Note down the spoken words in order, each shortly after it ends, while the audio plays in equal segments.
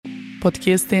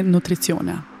podcasti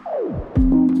nutricione.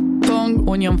 Tong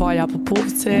unë jam Vaja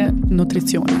Popovci,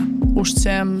 nutricione.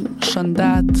 Ushqim,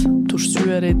 shëndet, të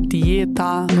ushqyerit,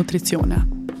 dieta, nutricione.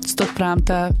 Çdo të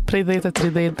premte, prej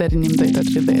 10:30 deri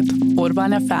 11:30.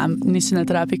 Urban FM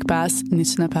 103.5,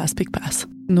 105.5.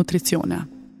 Nutricione.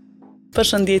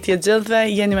 Përshëndetje gjithëve,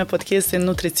 jeni me podcastin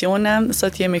Nutricione.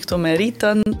 Sot jemi këtu me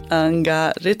Ritën nga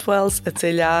Rituals, e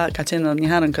cila ka qenë një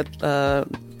herë në këtë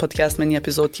podcast me një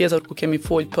epizod tjetër ku kemi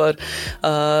folë për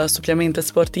suplemente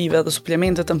sportive dhe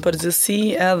suplementet në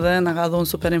përgjithësi, edhe na ka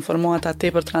dhënë super informata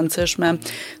tepër të rëndësishme,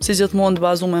 si gjithmonë të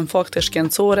bazuar në fakte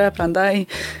shkencore. Prandaj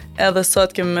edhe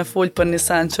sot kemi me folë për një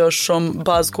sen që është shumë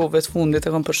bazë kohëve të fundit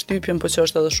e kam përshtypjen, por që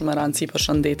është edhe shumë e rëndësishme për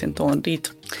shëndetin tonë. Rit,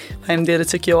 faleminderit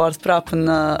që kjo ardh prapë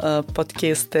në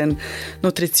podcastin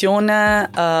Nutricione.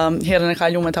 Herën e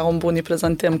kaluar ta kam bënë një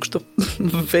prezantim kështu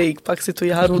vejk, pak si tu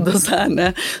i haru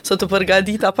dozane, sot të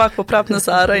përgatita pak, po prapë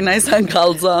nëse harroj najsa në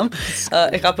kallëzëm.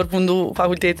 E ka përfundu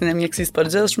fakultetin e mjekësisë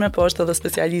përgjithshme, po është edhe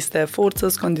specialiste e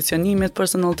forcës, kondicionimit,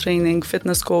 personal training,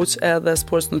 fitness coach edhe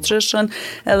sports nutrition,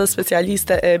 edhe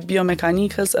specialiste e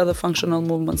biomekanikës edhe functional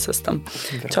movement system.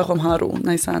 Qa kom haru,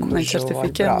 najsa në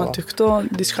certifikim, aty këto,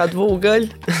 diçka të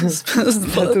vogël.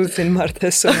 Statutin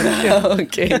martesore.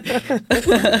 Okej.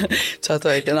 Qa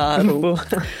to e kena haru.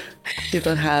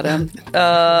 Ditën herë.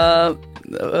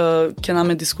 Kena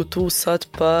me diskutu sot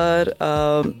për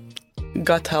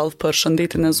gut health, për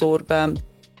shëndetin e zorëve.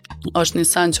 Është një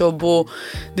sen që o bu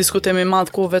diskutimi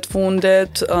madhë kohëve të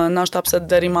fundit, nashta pse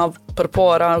deri ma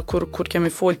përpara, kur kemi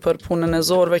folë për punën e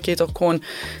zorëve, keto kon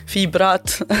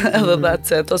fibrat, edhe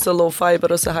that's it, ose low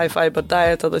fiber, ose high fiber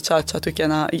diet, edhe që aty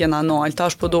jena nalë.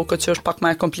 Tash po do këtë që është pak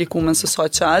ma e komplikume se sa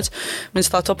qaq, me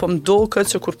që ta po më do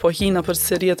këtë që kur po hina për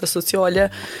serijet e sociale,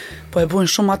 po e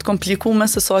bujnë shumë atë komplikume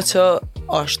se sa që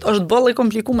është bëllë e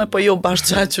komplikume, po jo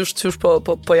bashkë gjatë qysh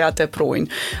po ja te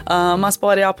projnë. Mas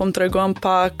pari apo më tregon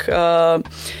pak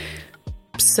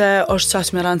pse është qaq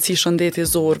me rëndësi shëndeti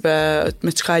zorëve,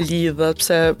 me çka lidhet,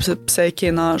 pse e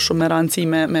kena shumë me rëndësi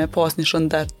me pas një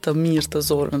shëndet të mirë të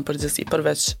zorëve në përgjithësi,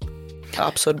 përveç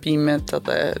absorbimit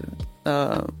edhe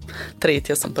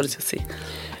tretjes në përgjithësi.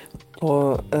 Po,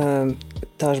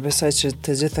 tash besoj që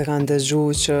të gjithë kanë dëgju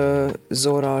që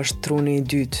zora është truni i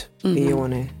dytë i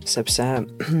joni, sepse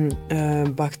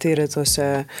bakteret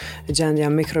ose gjendja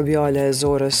mikrobiale e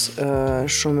zorës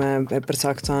shumë e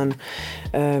përcakton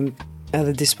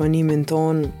edhe disponimin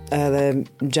ton, edhe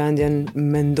gjendjen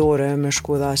mendore me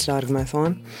shkuda aq larg me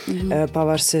thonë,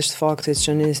 pavarësisht faktit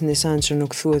që një sen që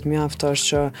nuk thuhet mjaft është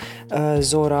që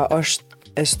zora është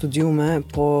e studiume,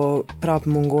 po prap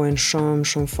mungojnë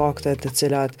shumë fakte të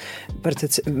cilat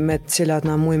me të cilat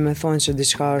na mujmë me thonë që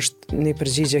diçka është një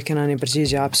përgjigje, kena një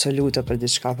përgjigje absolute për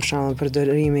diçka, për shembull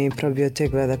përdorimi i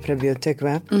probiotikëve dhe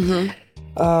prebiotikëve.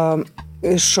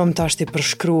 Shumë tash i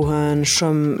përshkruhen,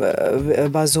 shumë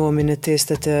bazohemi në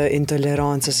testet e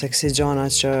intolerancës e kësi gjana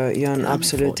që janë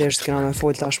absolutisht kena me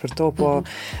folë tash për to, po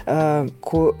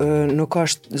nuk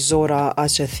është zora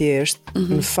aq e thjesht.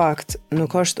 Në fakt,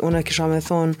 nuk është, unë kisha me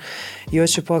thonë, jo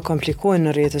që po komplikojnë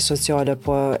në rrjetet sociale,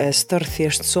 po e stër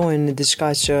thjeshtsojnë në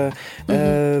diçka që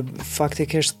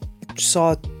faktikisht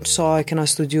sa e kena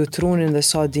studiu trunin dhe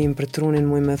sa dim për trunin,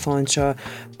 muj me thonë që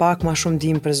pak ma shumë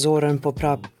dim për zorën, po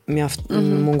prap mjaft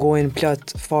mungojnë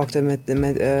plot fakte me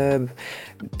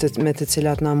të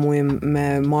cilat na mujmë me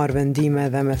marrë vendime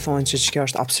dhe me thonë që kjo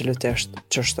është absolutisht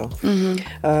qështu.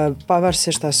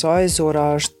 Pavarësisht asaj, zora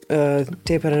është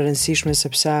tepër e rëndësishme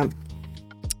sepse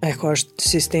e ka është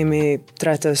sistemi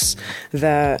tretës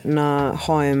dhe na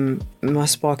hajmë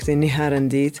mas pakti një herë në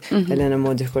ditë, e lene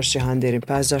mo dikush që hanë deri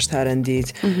 5-6 herë në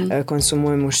ditë,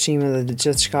 konsumojmë ushqime dhe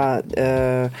gjithë shka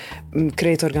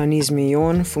krejt organizmi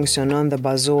jonë funksionon dhe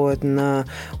bazohet në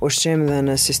ushqim dhe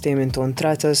në sistemin ton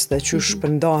tretës dhe qysh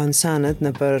përndahen senet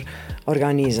në për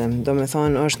organizëm. Do me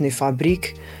thonë është një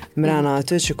fabrik mrena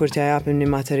aty që kur t'ja japim një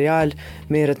material,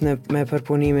 merret me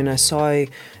përpunimin e saj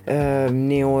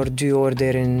 1 orë, 2 orë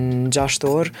deri në 6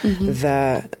 orë, dhe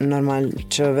normal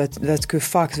që vetë ky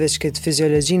fakt, veç këtë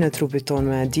fiziologjinë e trupit tonë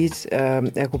me ditë,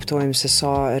 e kuptojmë se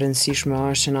sa e rëndësishme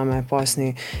është që na me pas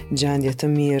një gjendje të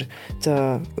mirë të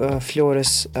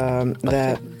florës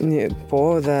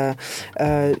dhe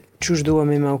qysh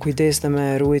duhemi me u kujdes dhe me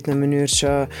rujt në mënyrë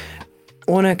që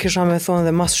Une kisha me thonë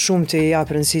dhe mas shumë të i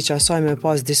japë rëndësi që asaj me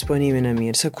pas disponimin e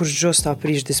mirë, se kush gjos ta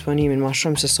prish disponimin ma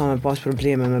shumë se sa me pas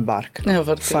probleme me bark.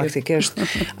 Faktikisht,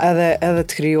 edhe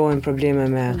të krijohen probleme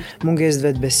me mungesë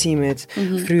vetë besimit,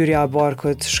 fryrja e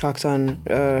barkut shkakton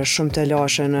shumë të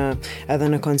lashe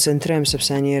edhe në koncentrim,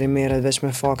 sepse njeri merret veç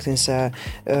me faktin se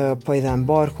po i dhem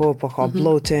barku, po ka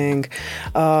bloating,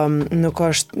 nuk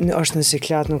është në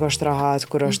siklet, nuk është rahat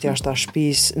kur është jashtë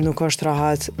shtëpisë, nuk është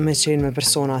rahat me qenë me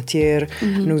persona tjerë.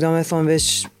 Nuk do me thonë veç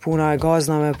puna e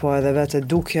gaznave, po edhe vetë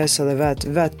dukjes, edhe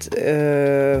vetë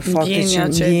fakti që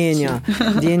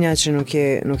ndjenja që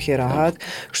nuk je rahat.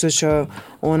 Kështu që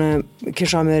one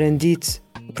kisha me rendit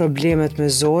problemet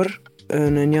me zor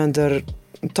në një ndër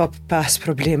top 5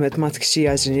 problemet më të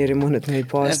këqija që njeri mundet me i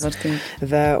pas.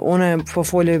 Dhe une po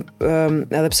foli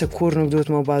edhe pse kur nuk duhet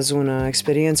më bazu në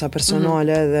eksperienca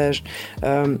personale dhe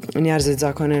njerëzit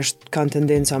zakonisht kanë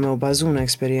tendenca me u bazu në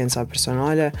eksperienca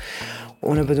personale.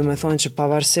 Une përdu me thonë që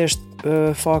pavarësisht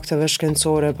fakteve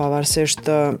shkencore, pavarësisht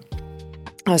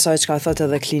asaj që ka thot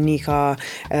edhe klinika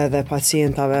edhe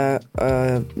pacientave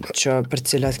që për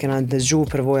cilat kena dëgju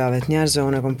përvojave të njerëzve,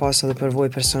 une kom pas edhe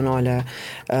përvoj personale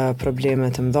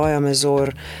probleme të mdhaja me zor.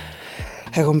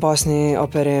 E kom pas një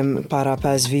operim para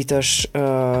 5 vitësh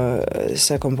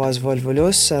se kom pas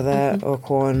volvulus edhe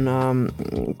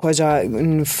kogja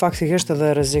faktikisht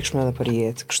edhe rrezikshme edhe për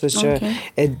jetë. Kështu që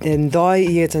e ndaj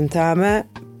jetën teme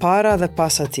para dhe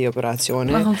pas atij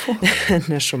operacioni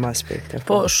në shumë aspekte.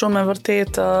 Po shumë e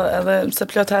vërtet edhe se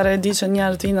plot herë e di që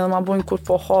njerëzit vinë dhe ma bojnë kur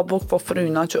po ha buk po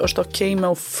fryna, që është okej me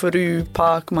u fry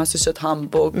pak masi që të ham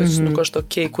buk, nuk është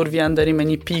okej kur vjen deri me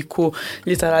një piku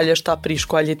literalisht ta prish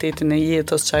kualitetin e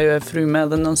jetës që ajo e fryme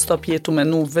edhe non stop jetu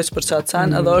menu veç për çat sen,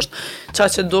 edhe është qa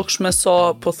që dukshme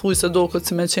sa pothuajse duket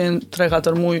si me qenë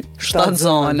 3-4 muj 7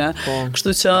 zone.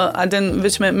 Kështu që adin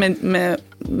veç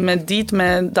me ditë me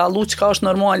dallu çka është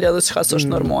normale edhe çka s'është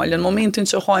normale. Në momentin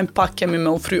që hajmë pak kemi me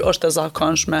u fry është e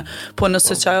zakonshme, po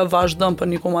nëse që ajo vazhdon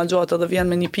për një kohë më gjatë edhe vjen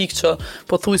me një pikë që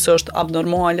pothuajse është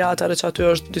abnormale, atëherë që aty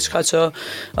është diçka që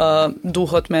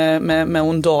duhet me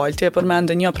u ndal. Ti e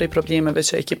përmendë një prej problemeve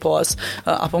që e ki pas,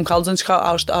 apo më kallëzon çka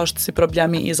është si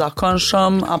problemi i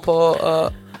zakonshëm apo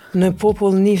Në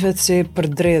popull nifet si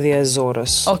përdredhje e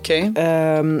zorës.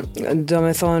 Do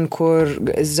me thonë kur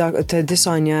të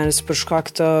disa njerëz për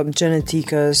shkak të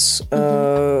gjenetikës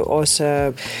ose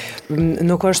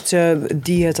nuk është që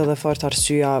dihet edhe fort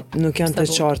arsyeja, nuk janë të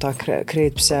qarta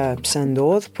krejt pse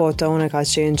ndodh, po të une ka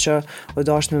qenë që u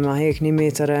dasht me ma hek 1.20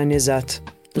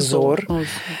 m zor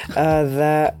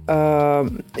dhe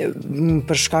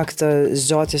për shkak të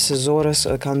zgjatjes së zorës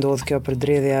ka ndodhur kjo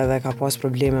përdredhje dhe ka pas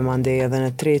probleme mandej edhe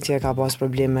në tretje ka pas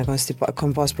probleme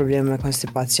me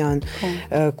konstipacion.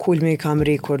 Kulmi kam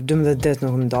ri kur 12 ditë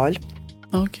nuk më dal.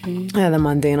 Edhe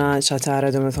mandena që atëherë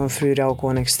do me thonë fryrja u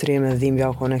konë ekstreme, dhimbja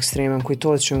u konë ekstreme, më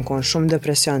kujtojtë që më konë shumë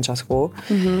depresion që atë ko,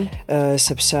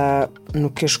 sepse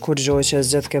nuk kish kur gjoj që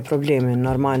zgjith ke problemin.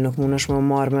 Normal, nuk mund është më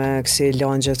marrë me kësi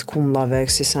langjet kumlave,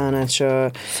 kësi sene që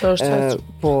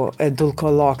e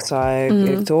dulkolakca e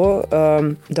këto.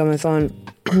 Do me thonë,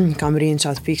 kam rinë që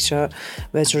atë pikë që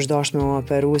veç është dasht me më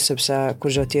operu, sepse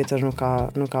kur gjë tjetër nuk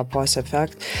ka pas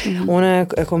efekt. Une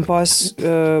e kom pas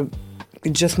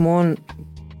gjithmonë,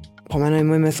 po menoj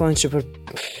me thonë që për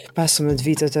 15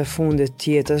 vitet e fundit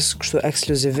të jetës, kështu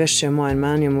ekskluzivisht që majnë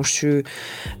men, jam ushqy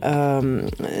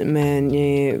me një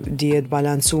dietë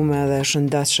balancume dhe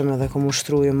shëndetshme dhe kom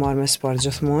ushtru jam marrë me sport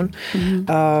gjithmonë.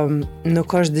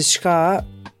 Nuk është diçka,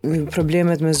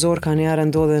 problemet me zor ka njerë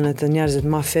ndodhen e të njerëzit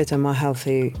ma fit e ma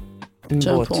healthy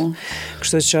në botë.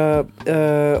 Kështu që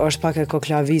është pak e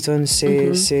koklavitun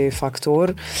si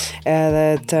faktor, edhe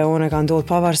të une ka ndodhë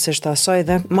pavarësisht asaj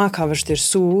dhe ma ka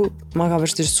vështirësu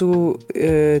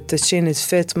të qenit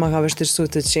fit, ma ka vështirësu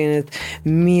të qenit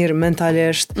mirë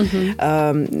mentalisht,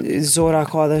 zora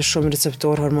ka dhe shumë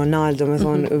receptor hormonal, do me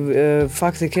thonë,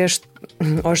 faktikisht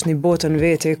është një botën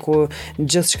vete ku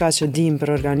gjithë shka që dim për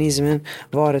organizmin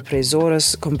varet prej zorës,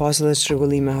 kom pas edhe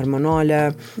çrregullime hormonale,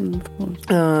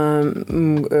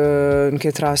 në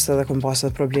këtë rast edhe kom pas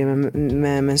edhe probleme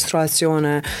me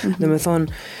menstruacione, do me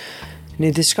thonë, një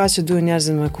diçka që duhet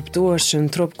njerëzit me kuptu është që në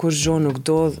trup kur gjo nuk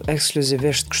dodh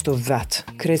ekskluzivisht kështu vetë.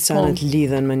 Krejt senet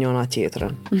lidhen me njona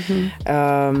tjetrën.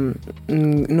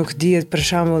 Nuk dihet për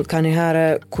shembull ka një herë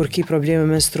kur ki probleme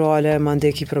menstruale,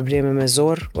 mande ki probleme me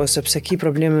zor, ose pse ki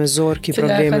probleme me zor, ki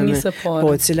probleme me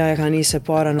cila e ka nisë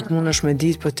para, nuk mundesh me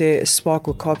ditë, po ti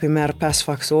spaku kapi merr 5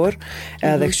 faktor,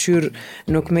 edhe këshyr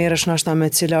nuk merresh nashta me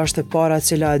cila është e para,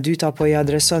 cila e dyta, po i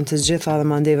adreson të gjitha dhe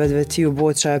mande vetvetiu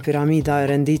bëhet çaja piramida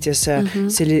e renditjes se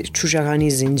cili çuçja ka një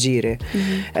zinxhiri.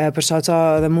 Për sa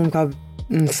ata dhe mund ka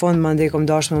në fund mandej kom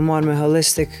dashur më marr me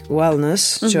holistic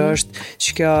wellness, që është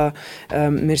që kjo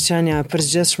mirëqenia e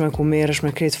përgjithshme ku merresh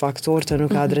me krejt faktorët e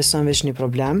nuk adreson veç një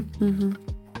problem.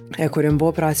 E kur e mbo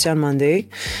operacion mandej,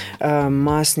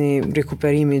 mas një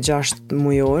rikuperimi 6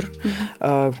 mujor,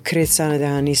 krejt senet e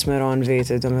hanis me ranë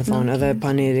vete, do me thonë, edhe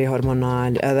paneli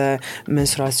hormonal, edhe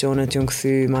menstruacionet ju në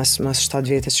këthy mas 7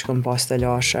 vete që këm pas të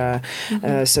lashe,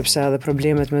 sepse edhe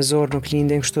problemet me zorë nuk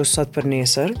lindin kështu sot për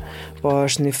nesër, po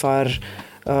është një farë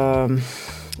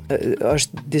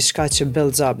është diçka që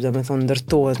builds up, do me thonë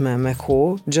ndërtohet me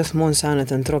kohë, gjithmonë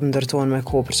senet e në trup ndërtohen me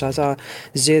kohë, për që ata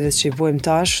zgjedhjet që i bojmë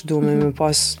tash, duhet me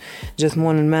pas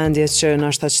gjithmonë në mendje që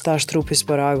nashta që tash trupi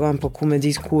s'po reagon, po ku me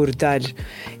ditë kur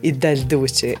i del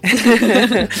duqi.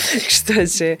 Kështu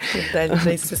që I del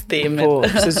prej sistemit. Po,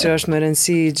 kështu që është me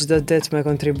rëndësi çdo ditë me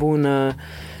kontribu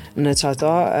në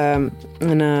qata,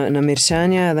 në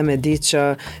mirëqenje edhe me ditë që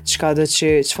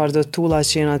çfarë do tulla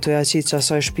që jenë ato jaqit që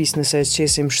asoj shpis nëse e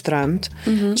qesim shtremt,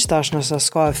 që tash nëse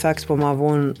s'ka efekt, po ma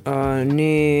vonë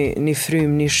një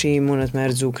frym, një shi mundet me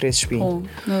erdzu krejt shpi. Po,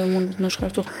 edhe mundet me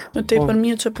shkartu. Në te për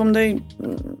mirë që pëmdej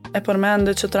e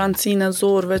përmende që të rëndësinë e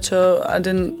zorve që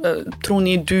adin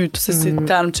truni i dytë, se si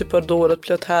term që përdoret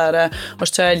plot here,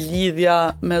 është që e lidhja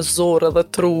me zorë dhe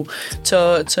tru,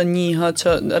 që njihë,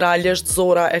 që realisht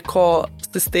zora e ka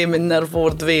sistemin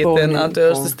nervor të vetën, atë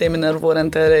është sistemi nervor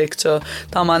enterik që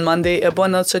taman mandej e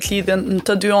bën atë që të lidhen në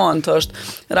të dy anët është.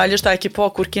 Realisht a e ki pa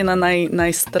kur kena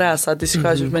naj stres, a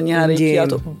diçka që me njëherë i ki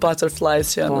ato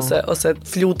butterflies që ose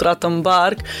flutra të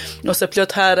mbark, ose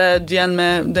plot herë vjen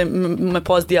me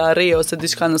pas diare, ose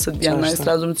diçka nëse të vjen naj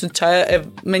stres,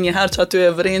 me njëherë që aty e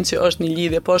vren që është një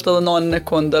lidhje, po është edhe nënën e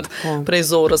kundërt prej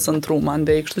zorës në tru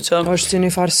mandej, kështu që është që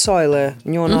një farë sojle,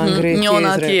 njona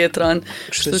ngrej tjetrën,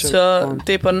 kështu që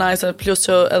te për najse, plus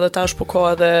që edhe tash po ka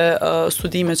edhe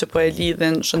studime që po e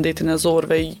lidhin shëndetin e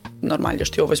zorëve,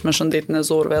 normalisht jo veç me shëndetin e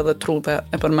zorëve edhe trupe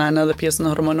e përmend edhe pjesën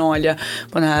hormonale,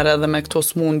 po nëherë edhe me këto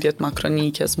smundjet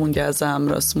makronike, smundja e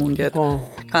zemrës, smundjet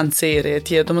kanceri e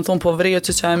tjerë. Do të thonë po vrehet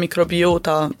që e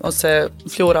mikrobiota ose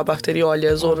flora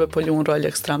bakteriale e zorëve po luajnë rol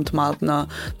ekstrem të madh në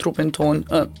trupin ton,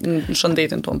 në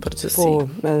shëndetin ton përgjithësi. Po,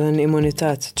 edhe në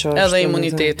imunitet. Edhe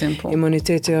imunitetin, po.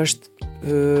 Imuniteti është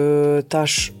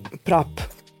tash prap.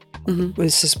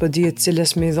 Se s'po dihet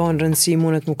cilës me i dhonë rëndësi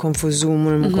mundet mu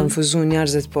konfuzu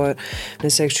njerëzit, por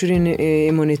nëse e këqyrin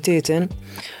imunitetin,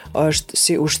 është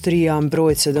si ushtria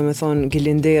mbrojtëse, do me thonë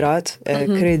gilinderat,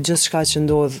 krejt gjithë shka që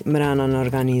ndodhë mrena në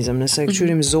organizëm. Nëse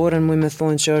këqyrim zorën, muj me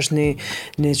thonë që është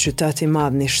një qytet i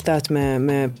madh, një shtet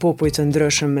me popuj të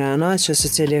ndryshëm mrena, që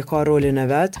se cili e ka rolin e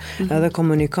vetë, edhe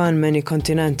komunikan me një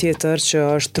kontinent tjetër që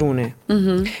është truni.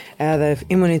 Edhe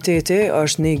imuniteti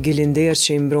është një gilinderë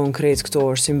që i mbron krejt këto,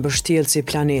 është si mbështjellësi i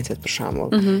planetit, për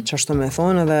shembull. Që ashtu me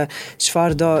thonë, edhe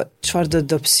çfarë do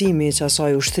dobësimi që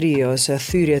asaj ushtrie, ose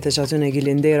thyrjet e që aty në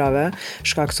gilinderave,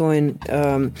 shkaktojnë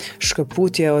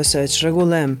shkëputje ose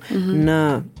çrregullim në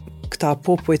këta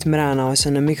popujt mrena ose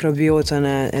në mikrobiotën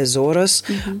e zorës,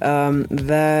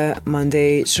 dhe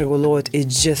mandej çrregullohet i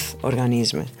gjithë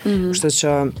organizmi. Kështu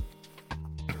që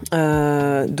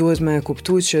duhet me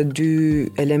kuptu që dy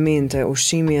elemente,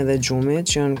 ushqimi edhe gjumi,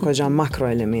 që janë kogja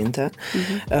makroelemente,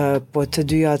 po të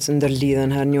dyjat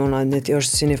ndërlidhen her njona,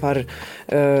 është si një farë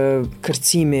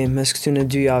kërcimi mes këtyne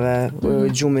dyjave,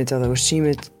 gjumit edhe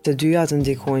ushqimit, të dyjat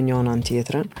ndikojnë njona në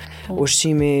tjetrën.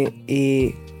 Ushqimi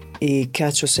i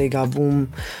keq ose i gabum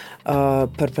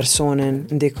për personin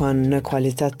ndikon në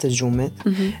kualitet të gjumit,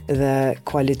 dhe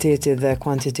kualiteti dhe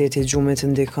kuantiteti gjumit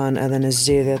ndikon edhe në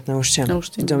zgjedhjet në ushqim.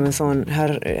 Do me thonë,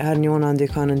 her njona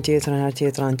ndikon në tjetrën, her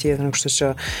tjetra në tjetrën, kështu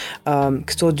që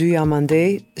këto dyja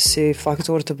mandej si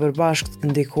faktor të përbashkët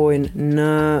ndikojnë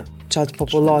në qatë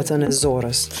populatën e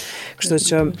zorës. Kështu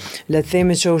që le të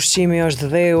themi që ushqimi është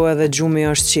dheu edhe gjumi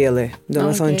është qielli. Do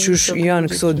me thonë, qysh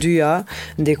janë këto dyja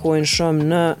ndikojnë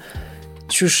shumë në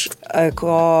qysh e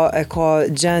ka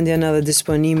gjendjen edhe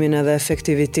disponimin edhe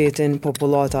efektivitetin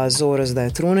populata e zorës dhe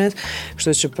e trunit,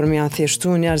 kështu që për mja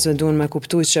thjeshtu njerëzve duhen me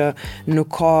kuptu që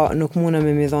nuk mune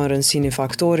me mi dhonë rëndësi një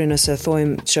faktori, nëse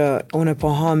thojmë që une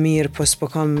po ha mirë, po s'po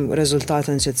kam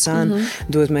rezultatën që të sen,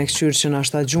 duhet me këqyrë që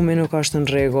nashta gjumi nuk është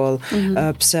në rregull,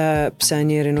 pse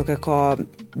njeri nuk e ka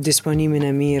disponimin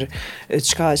e mirë,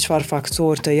 çfarë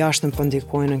faktor të jashtëm po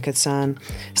ndikojnë në këtë sen,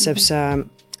 sepse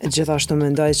gjithashtu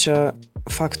mendoj që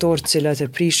faktorët cilat e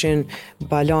prishin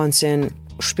balancin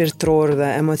shpirtëror dhe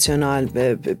emocional,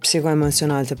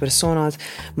 psikoemocional të personat,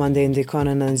 mandej ndikon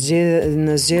në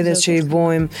zgjedhjet që i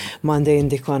bojmë, mandej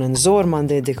ndikon në zorë,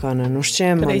 mandej ndikon në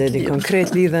ushqim, mandej ndikon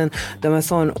krejt lidhen. Do me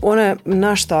thonë, une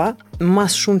nashta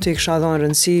mas shumë të i kisha dhënë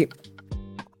rëndësi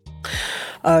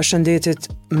shëndetit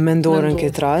mendor në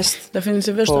këtë rast.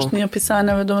 Definitivisht është një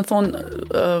pisaneve, do me thonë,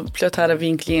 plot herë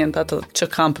vinë klientat që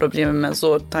kanë probleme me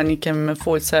zor, tani kemi me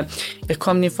folë se e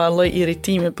kam një farë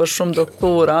irritimi për shumë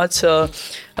doktora që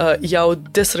ja u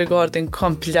disregardin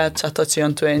komplet që ato që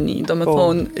janë të e një. Do me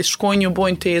thonë, shkojnë ju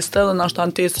bojnë teste dhe nashtë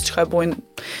anë teste që ka bojnë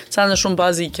sa në shumë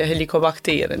bazike,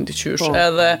 helikobakterin, diqysh.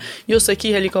 Edhe, jo se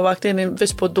ki helikobakterin,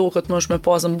 veç po do këtë më është me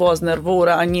pasën bazë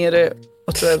nervore, a njeri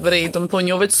të e vrej, do me thonë,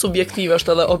 jo veç subjektive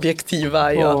është edhe objektiva,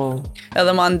 jo.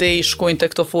 Edhe ma ndej shkojnë të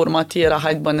këto forma tjera,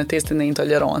 hajtë bënë testin e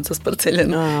intolerancës, për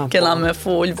cilin kena me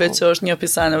folë, veç është një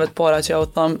pisaneve të para që ja u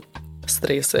thëmë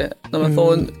stresi. Do me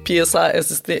thonë, pjesa e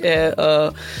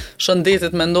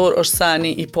shëndetit mendor është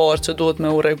sani i parë që duhet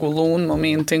me u regullu në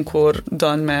momentin kur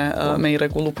dënë me i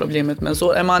regullu problemet me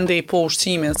zor. E ma ndej po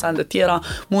ushqimin, sa ndë tjera,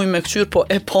 muj me këqyr, po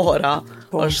e para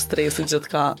është stresi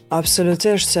gjithka.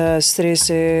 Absolutisht, se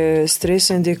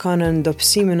stresi ndikon në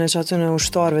ndopsimin e që aty në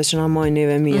ushtarve që na majnë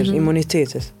neve mirë,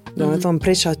 imunitetit. Do me thonë,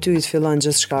 prej që aty të fillon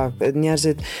gjithë shka.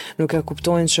 Njerëzit nuk e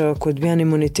kuptojnë që ku të bjen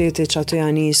imuniteti, që aty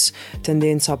janë nisë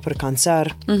tendenca për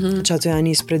kancer, që aty janë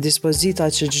nisë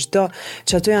predispozita,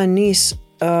 që aty janë nisë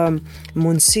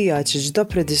mundësia që çdo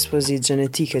predispozit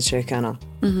genetike që e kena,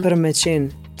 për me qenë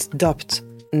të dopt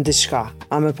në diçka.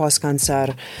 A me pas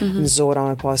kancer në zor,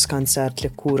 a me pas kancer të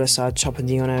lëkurës,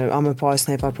 a me pas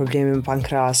në i par problemi me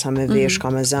pankreas, a me veshk,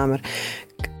 a me zemër.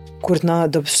 Kur të na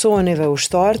dopsoneve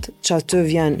ushtartë, që aty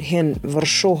vjen hin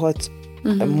vërshohet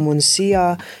mundësia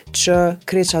që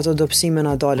krejt që ato dopsime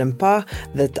na dalën pa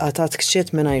dhe ata të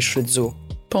këqit me na i shfrytzu.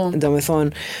 Do me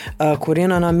thonë, kur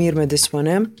jena na mirë me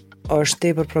disponim, është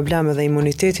tepër probleme dhe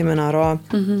imuniteti me na ra,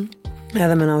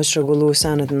 edhe me na u shregullu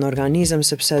senet në organizëm,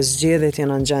 sepse zgjedhjet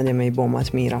janë në gjendje me i bo më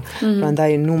të mira.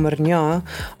 Prandaj numër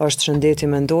 1 është shëndeti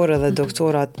mendor, edhe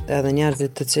doktorat edhe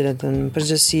njerëzit të cilët në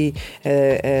përgjithësi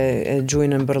e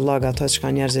gjujnë në bërlag ato që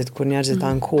ka njerëzit, kur njerëzit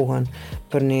ankohen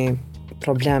për një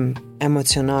problem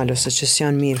emocional ose që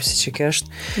s'janë mirë si që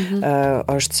kështë,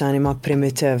 është sani ma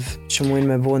primitiv që mujnë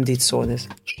me bo në ditë sodit.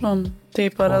 Shumë,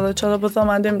 tepër, edhe që dhe për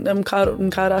thëmë adim më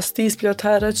ka rastis plot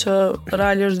herë që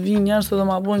reali është vi njerës dhe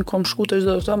ma bojnë kom shku të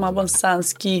gjithë dhe ma bojnë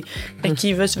sens ki e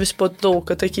ki veç po të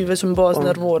dokët, e ki veç në bazë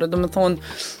nervore. Dhe me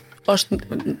thonë, është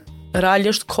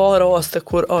realisht ka raste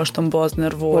kur është në bazë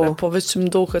nervore, po veç që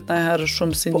më dokët në herë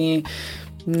shumë si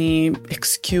një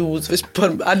excuse, veç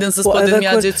për adin se s'po din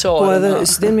mja gjithë qarën. Po edhe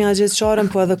s'din mja gjithë qarën,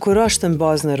 po edhe kur është në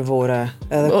bazë nervore,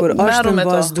 edhe kur është në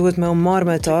bazë duhet me u marrë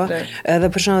me ta,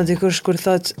 edhe për shembull dikush kur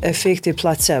thot efekti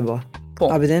placebo.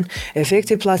 Abidin,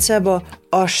 efekti placebo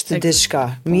është diçka,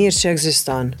 mirë që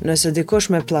ekziston. Nëse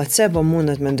dikush me placebo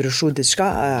mundet me ndryshu diçka,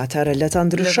 atëherë le ta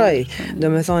ndryshoj.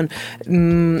 Do me thonë,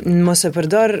 mos e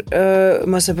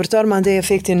përdor mandej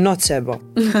efektin nocebo.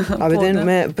 Abidin,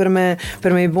 për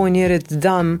me i bo njerit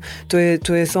dam, tu e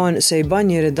thonë se i ban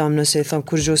njerit dam nëse i thonë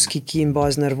kur gjo s'ki në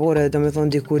bazë nervore, do me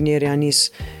thonë dikur njeri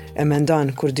anis e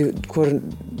mendon, kur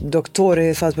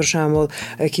doktori thot për shembull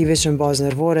e ki veç në bazë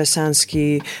nervore, sen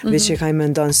s'ki veç e ka i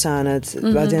mendon senet,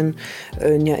 badin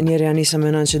njeri anis e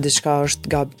mendon që diçka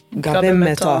është gabim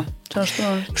me ta.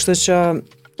 Kështu që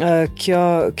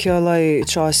kjo lloj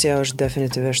qasje është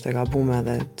definitivisht e gabume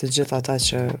dhe të gjithë ata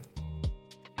që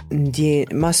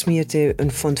mas mirë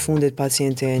në fundit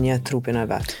pacienti e një trupin e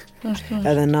vetë.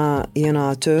 Edhe na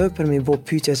jena aty për me bo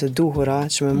pyetje të duhura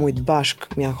që me mujt bashk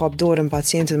mja kap dorën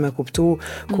pacientit me kuptu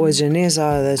ku e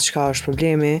gjeneza dhe çka është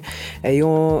problemi, e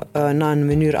jo na në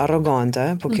mënyrë arrogante,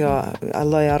 po kjo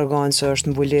lloj arrogancë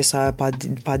është mbulesa e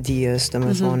pa dijes,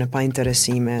 domethënë pa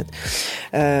interesimet.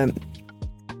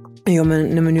 Jo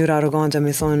në mënyrë arrogante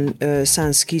me thonë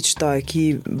sen s'ki qëta e ki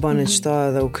bënë qëta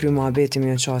dhe u kry muhabeti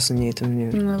me o qasë në njëtë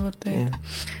mënyrë. Në vërtet.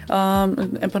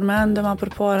 E përmendem a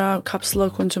përpara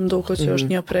kapslëkun që mduket që është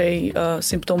një prej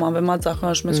simptomave më të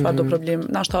zakonshme çfarë do problem.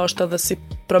 Nashta është edhe si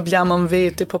problemën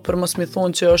veti, po për mos mi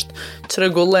thonë që është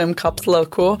çrregullim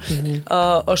kapslëku,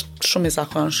 është shumë i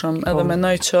zakonshëm. Edhe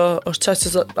mendoj që është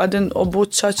çaq adin obut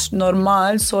çaq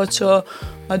normal, so që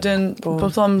adin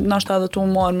po them nashta edhe tu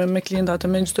marr me klientat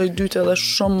e me çdo dytë edhe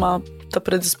shumë ma të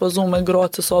predispozuar me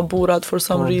gratë se sa burrat for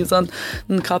some reason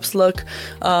në kapslëk.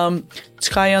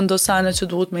 Çka janë do sene që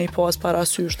duhet me i pas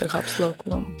parasysh të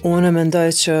kapslëku? Unë mendoj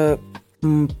që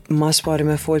mas pari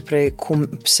me folj prej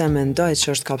pse mendoj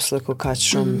që është kapslëku kaq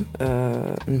shumë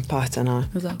në patena.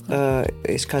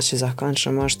 Kaq i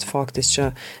zakonshëm është fakti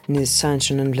që një sen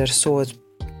që nënvlerësohet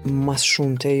mas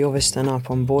shumë të jo veç të na,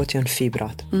 po në botë janë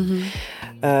fibrat.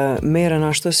 merren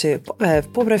ashtu si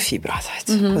po bre fibra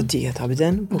thajt, po dihet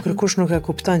abden, po kërkush nuk e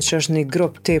kupton që është një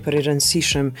grup tepër i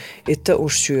rëndësishëm i të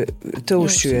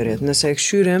ushqyerit. Nëse e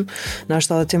këshyrim,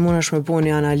 nashta edhe ti mundesh me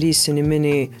bëni një analizë si një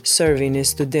mini survey, një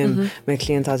studim me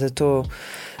klientat e tu,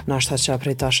 nashta që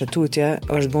prej tashe tutje,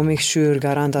 është bo mi këshyr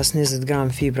garant as 20 gram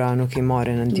fibra nuk i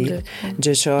marrin në ditë,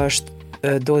 gjë që është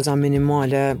doza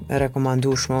minimale e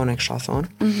rekomandueshme, unë e kisha thonë,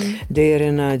 deri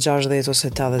në 60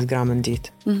 ose 80 gram në ditë.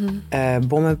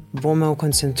 Bo me u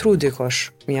koncentru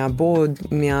dikosh, mja bo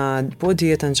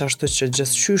dietën që ashtu që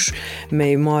gjithçysh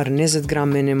me i marrë 20 gram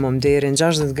minimum deri në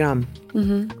 60 gram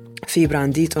fibra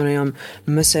në ditë, unë jam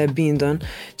mëse e bindën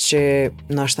që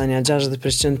nashta një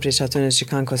 60% prej atyre që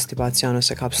kanë konstipacion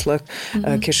ose kapslëk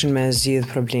kishin me zgjidh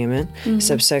problemin,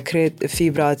 sepse krejt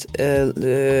fibrat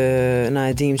na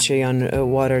e dim që janë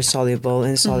water soluble,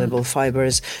 insoluble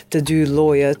fibers, të dy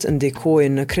llojet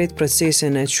ndikojnë në krejt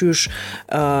procesin e qysh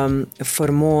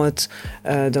formohet,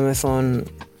 do me thonë,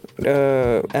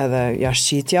 edhe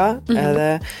jashqitja,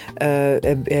 edhe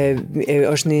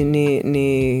është një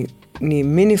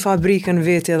mini fabrikën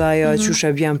vetë edhe ajo qysh e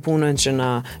bjen punën që na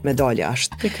me dalë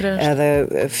jashtë. Edhe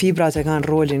fibrat e kanë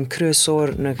rolin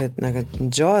kryesor në këtë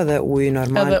gjë, edhe uji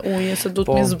normal. Edhe uji se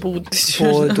duhet mi zbut. Po,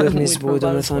 duhet mi zbut,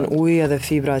 do me thonë uji edhe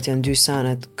fibrat janë dy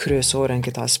senet kryesore në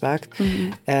këtë aspekt,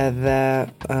 edhe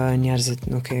njerëzit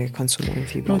nuk e konsumojnë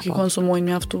fibra. Nuk i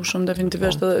konsumojnë mjaftueshëm,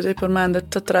 definitivisht edhe i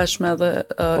përmendet të treshme edhe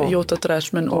jo të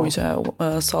treshme në ujë që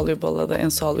soluble edhe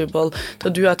insoluble.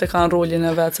 Të dyat e kanë rolin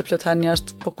e vetë, se plotëherë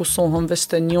njerëz fokusohen veç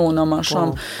të njona ma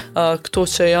shumë, këto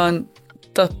që janë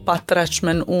të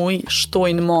patreshme në ujë,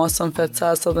 shtojnë masën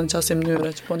feces edhe në qasi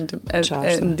mënyre që po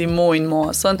ndimojnë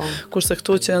masën, kurse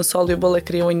këto që janë soluble e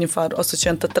krijojnë një farë, ose që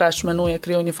janë të treshme në ujë e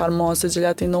krijojnë një farë masë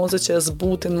gjelatinoze që e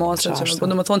zbutin masën, që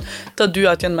do me thonë të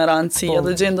dyat janë me rëndësi,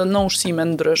 edhe gjendën në ushqime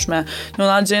ndryshme,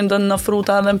 njëna gjendën në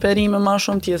fruta dhe në perime ma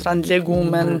shumë tjetra, në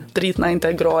legume, në tritna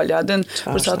integrale,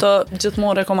 kurse ato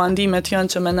gjithmonë rekomandimet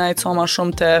janë që me nejtë sa ma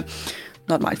shumë të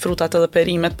normal, frutat edhe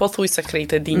perimet, po thuj se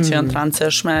krejt e din që janë të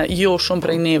rëndësishme, jo shumë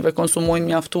prej neve konsumojnë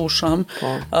mjaftueshëm,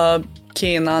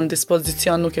 kena në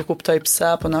dispozicion, nuk e kuptoj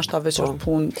pse, po nashta veç është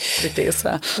punë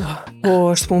pritese. Po,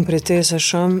 është punë pritese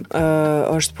shumë,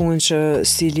 është punë që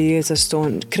stili jetës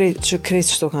tonë, që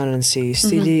krejt që to kanë rëndësi,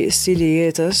 stili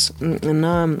jetës,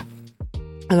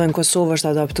 edhe në Kosovë është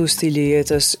adaptu stili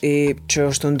jetës që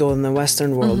është ndodhë në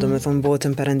Western World, do me thonë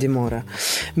botën perëndimore.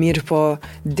 Mirë po,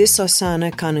 disa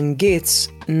sene kanë ngec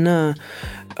në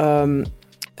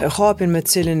hapin me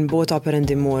cilin bota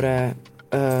perëndimore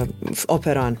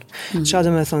operan. Qa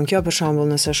do me thonë, kjo për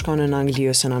shembull nëse shkon në Angli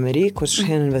ose në Amerikë, kur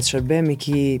shkenen vetë shërbim, i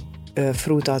ki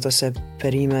frutat ose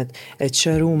perimet e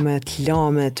qërumet,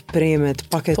 lamet, premet,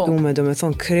 paketume, do me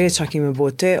thonë krejt që ki me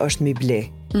bote është mi ble.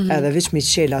 Edhe veç mi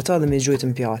qel ato dhe mi gjujtë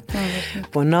në pjatë.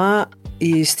 Po na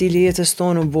i stili jetës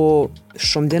tonë bo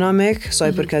shumë dinamik,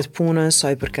 sa i përket punës,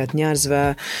 sa i përket njerëzve,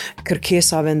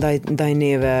 kërkesave ndaj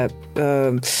neve,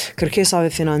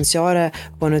 kërkesave financiare,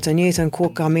 po në të njëjtën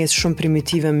kohë ka met shumë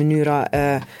primitive mënyra e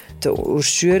të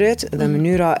ushqyerit dhe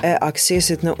mënyra e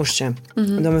aksesit në ushqim.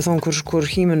 Do me thonë kur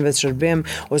himen vetë shërbim,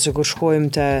 ose kur shkojmë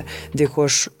të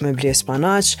dikush me ble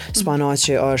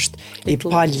spanaqi është i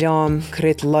pa lam,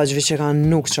 krejt lagjve që kanë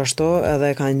nuk qashto,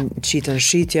 edhe kanë qitën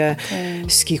shitje,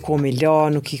 s'ki ko mi la,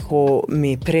 nuk i ko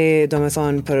mi pre, do me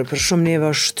thonë për shumë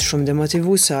neve është shumë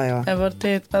demotivuese ajo. E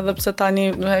vërtet, edhe pse tani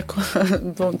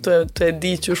të e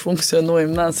di që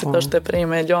funksionojmë, na si të është e prej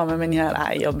me lame me njerë,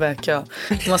 ajo be, kjo,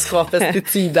 mos ka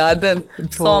pesticida,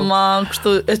 sa ma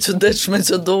kështu e çuditshme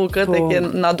që duket, e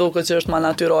na duket që është ma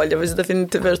natyrale, veç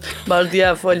definitivisht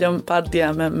bardhja folëm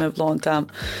pardhja me vllon tem.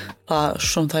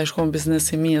 Shumë ta i shkon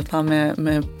biznesi mirë, tha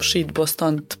me pshit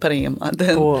boston të prem.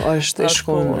 Po, është i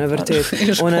shkon, e vërtet.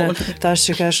 Une, tash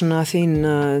që kesh në Athinë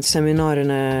në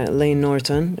seminarin e Lane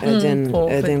Norton,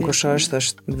 edin kush është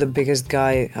the biggest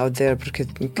guy out there për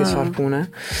këtë farë pune.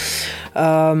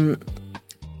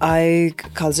 Ai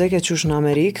kallëzek e qush në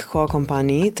Amerikë, ka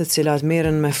kompani të cilat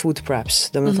merren me food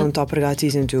preps, dhe me thonë ta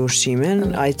përgatitin të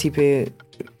ushqimin, ai tipi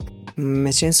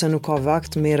me qenë se nuk ka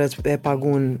vakt, merret e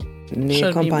pagun një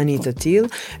kompani të tillë,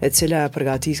 e cila e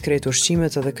përgatit krejt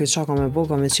ushqimet, edhe këtë qa ka me bo,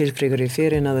 ka me qelë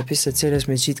frigoriferin edhe piste cilës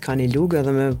me qitë ka një lugë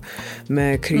edhe me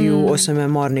kriju ose me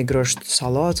marrë një grosht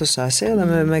salat ose ase edhe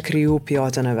me kriju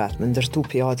pjatën e vetë, me ndërtu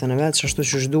pjatën e vetë, që ashtu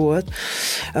që shduhet.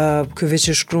 Kë veç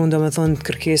i shkruan, do me thonë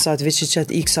kërkesat, veç i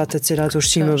qëtë x-at të cilat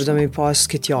ushqime do me pas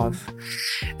këtë javë.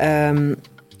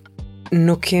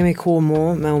 Nuk kemi kohë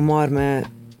me u marrë me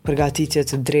përgatitje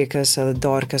të drekës edhe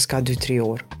darkës ka 2-3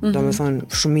 orë. Do me thonë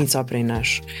shumica prej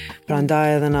nesh.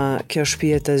 Prandaj edhe na kjo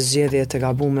shpijet të zgjedhje të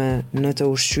gabume në të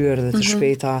ushqyer dhe të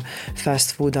shpejta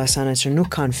fast food asane që nuk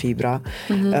kanë fibra,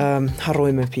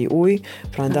 harroj me pi ujë,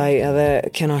 prandaj edhe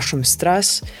kena shumë stres,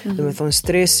 do me thonë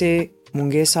stresi,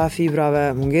 mungesa fibrave,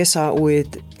 mungesa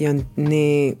ujit janë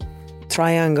një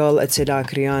triangle e cila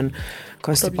krijon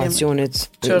konstipacionit,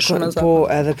 po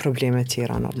edhe probleme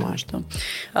tjera normal.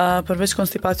 Përveç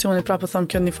konstipacionit, pra po them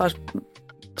kjo një farë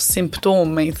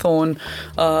simptome i thonë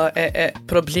e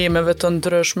problemeve të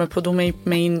ndryshme, po du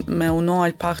me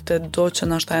unal pak të do që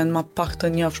nashta janë ma pak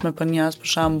të njofshme për njerëz, për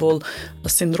shembull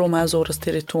sindroma e zorës të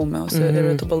irritume ose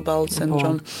irritable bowel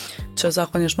syndrome, që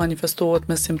zakonisht manifestohet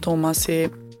me simptoma si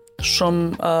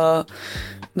shumë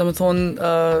do me thonë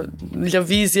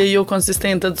lëvizje jo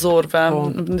konsistente të zorëve.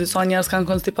 Disa njerëz kanë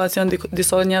konstipacion,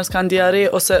 disa njerëz kanë diare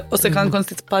ose kanë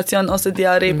konstipacion ose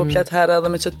diare, po plet herë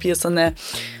edhe me qëtë pjesën e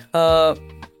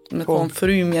me thonë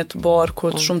frymje të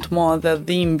barkut, shumë të madhe,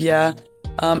 dhimbje,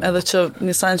 edhe që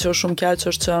një sajnë që është shumë keq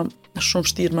është që shumë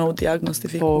vështirë me u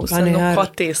diagnostifiku, se nuk ka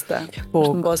teste,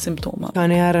 është në bazë simptoma. Ka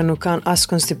njëherë nuk kanë as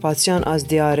konstipacion, as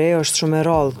diare, është shumë e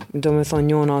rrallë, do me thonë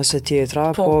njona ose tjetra,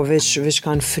 po veç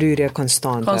kanë fryrje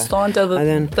konstante. Konstante dhe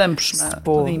dhëmpshme,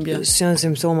 dhimbje. Si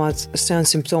janë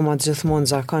simptomat gjithmonë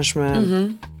zakonshme,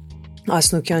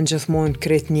 as nuk janë gjithmonë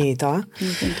krejt njëjta,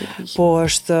 po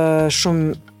është shumë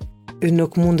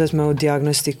nuk mundet me u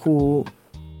diagnostiku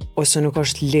ose nuk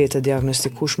është lehtë të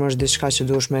diagnostikueshme, është diçka që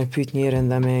duhesh me pyet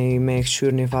njërin dhe me e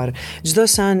kthyer një farë. Çdo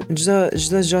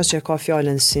gjë që ka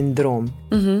fjalën sindrom,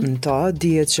 në ta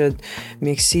dihet që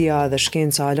mjekësia dhe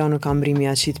shkenca hala nuk ka mbrimi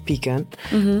aqit pikën,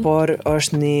 por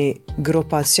është një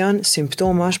grupacion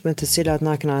simptomash me të cilat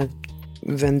na kena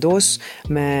vendos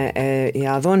me i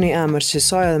adhoni emër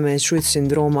qësaj edhe me e quajt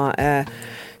sindroma e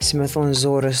si me thonë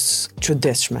zorës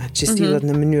çuditshme, që stilet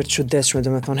në mënyrë çuditshme, do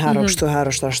me thonë herë kështu,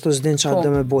 herë është ashtu, s'din çfarë do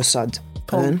me bo sad.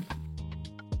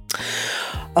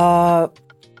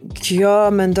 Kjo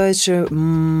mendoj që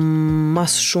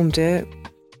mas shumëti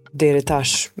deri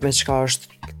tash me çka është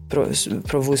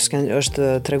provu është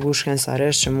tregu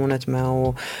shkencaresht që mundet me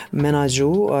u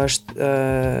menaxhu, është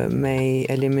me i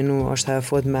eliminu, është ajo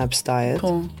FODMAPs diet,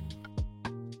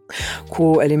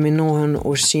 ku eliminohen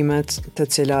ushqimet të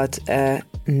cilat e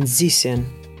nxisin,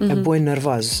 e bojnë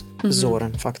nervoz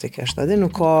zorën faktikisht. Edhe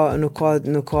nuk ka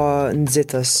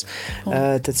nxitës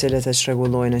të cilët e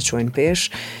çrregullojnë e quajnë pesh,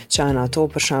 që janë ato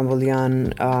për shembull janë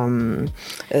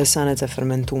sanet e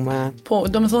fermentume. Po,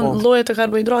 do me thonë llojet e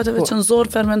karbohidrateve që në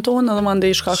zorë fermentohen edhe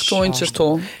mandej shkaktojnë qështu.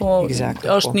 Po,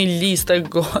 është një listë e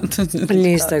gatë.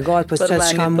 Listë e gatë, po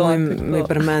çka mujmë me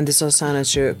përmend disa sanet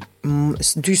që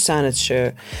dy sanet që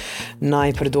na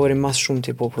i përdorim mas shumë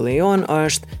të populli jon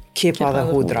është kepa dhe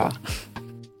hudra.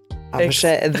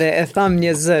 Dhe e tham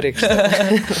një zëri kështë.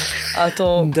 Ato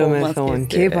do me thonë,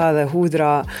 kepa dhe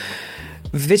hudra,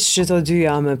 veç që të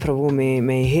dyja me provu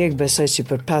me i hek, besoj që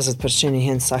për 50% i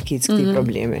henë sakit këti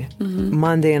problemi.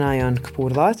 Mandena janë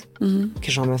këpurdhat,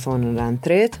 kisha me thonë në rend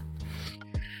tret.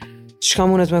 Çka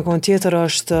mundet me konë tjetër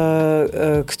është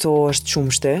këto është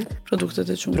qumshti. Produktet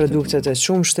e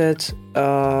qumshtit,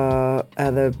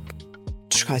 edhe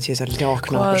çka tjetër,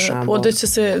 lakna për shembull. Po dhe që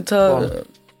se të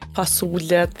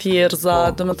pasule, thjerza,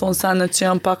 do me thonë senet që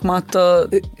janë pak ma të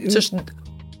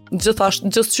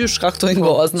gjithçysh shkaktojnë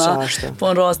gazna, po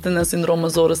në rastin e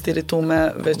sindromës zorës të irritume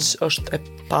veç është e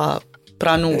pa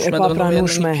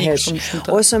pranueshme heq.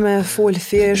 Ose me fol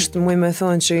thjesht, muj me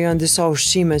thonë që janë disa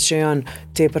ushqime që janë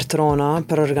tepër trona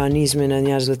për organizmin e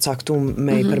njerëzve të caktuar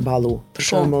me i përballu. Për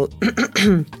shembull,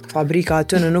 fabrika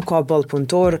aty nuk ka boll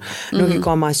punëtor, nuk i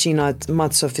ka makinat më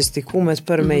të sofistikume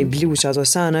për me i bluq ato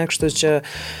sene, kështu që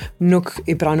nuk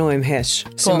i pranojmë heq.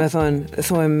 Si me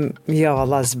thonë ja,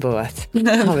 Allah s'bëhet.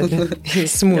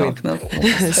 Smut.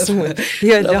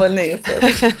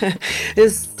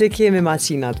 Të kemi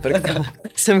makinat për këta.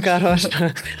 Se më ka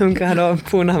rosh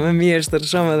puna me mjeshtër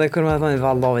shumë edhe kur më thonë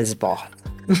vallohi s'bëhet.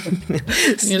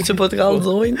 Mirë që po të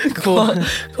kallëzojnë, ka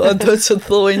ato që të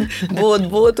thojnë,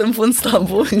 botë në fund s'ta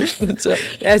bojnë.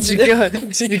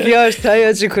 Kjo është ajo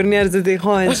që kur njerëzit i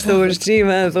hajnë qëto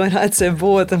ushqime, thonë atë që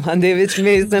botë, më ande veç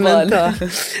mesën e ta,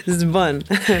 s'bën.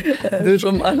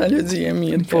 Shumë analogi e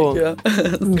mirë. Po,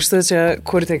 kështu që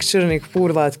kur të këqyrni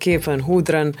këpurdhat, kepën,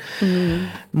 hudrën,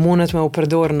 mundet me u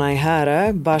përdorë na i herë,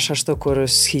 bash ashtu kur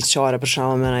s'hiqare, për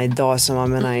shama me na i dasëm,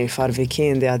 me na i far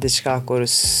vikendi, a diqka kur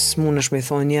s'munësh me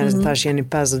thonë njerëz tash jeni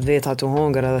 50 veta të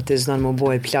hongër edhe ti s'don më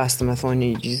boj plastë me thonë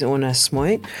unë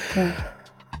smoj.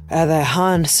 Edhe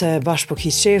hanë se bash po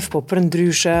ki qef, po për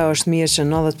ndryshe është mirë që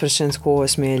 90%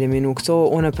 kohës me eliminu këto,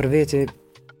 unë për veti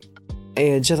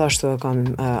Gjithashtu kam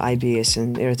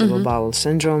IBS-in, Irritable Bowel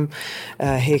Syndrome,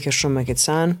 heke shumë me këtë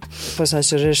sen,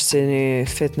 posaçërisht si një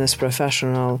fitness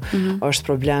professional, është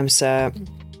problem se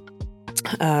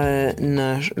në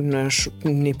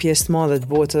një pjesë të madhe të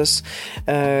botës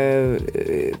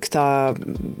këta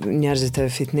njerëzit e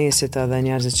fitnessit edhe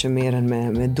njerëzit që merren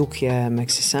me dukje, me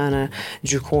kësi sene,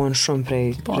 gjykohen shumë prej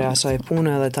asaj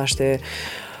pune edhe tashti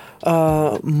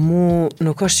mu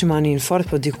nuk është që ma një fort,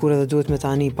 po dikur edhe duhet me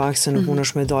ta një pak se nuk unë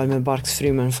është me dalë me bark të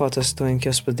fryme në fotos të dojnë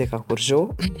kjo s'po deka kur gjo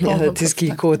edhe ti s'ki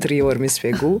ko 3 orë mi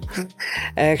spjegu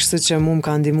kështu që mu më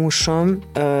ka ndimu shumë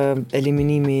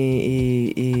eliminimi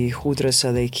i hudrës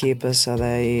edhe i kepës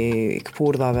edhe i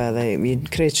këpurdhave edhe i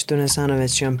krejt që të nësanëve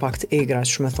që janë pak të egra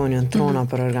që me thonë janë trona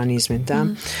për organizmin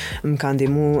tem më ka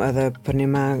ndimu edhe për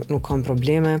një me nuk kam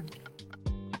probleme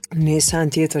një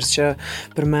sen tjetër që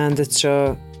përmendet që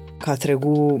ka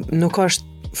tregu, nuk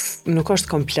është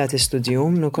komplet i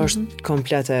studium, nuk është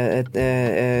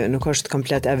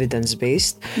komplet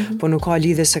evidence-based, po nuk ka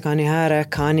lidhje se ka një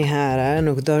herë,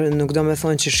 nuk do me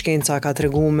thonë që shkenca ka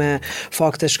tregu me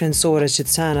fakte shkencore që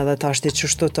të sen edhe ta shti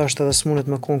që shtot është edhe s'munët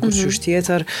me konë kur qysh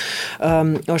tjetër,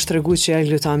 është tregu që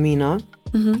L-glutamina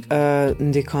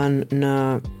ndikan në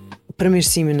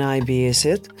përmirësimin e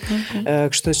IBS-it,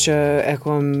 kështu që e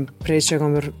kom prej që e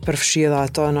kom përfshirë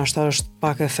ato, nashta është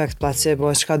pak efekt placebo,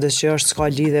 çka do që është, s'ka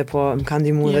lidhe, po më ka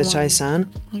ndihmu dhe qaj sen.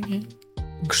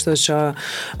 Kështu që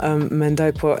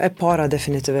mendoj, po e para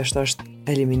definitivisht është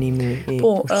eliminimi i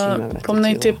ushqimeve. Po më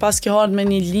nejti pas ke hardë me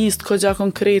një listë kogja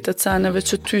konkrete të seneve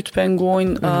që ty të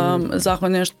pengojnë,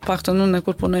 zakonisht pak të nune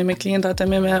kur punoj me klientat e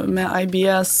me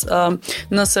IBS,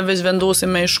 nëse veç vendosim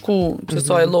me i shku që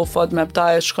soj low FOD me pta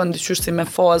e shkon diqysh si me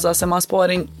faza, se mas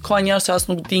parin ka njerës që as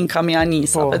nuk din kam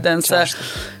janis, apeden se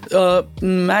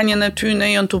menjen e ty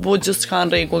ne jënë të bo gjithë që ka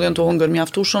në regull, jënë të hungër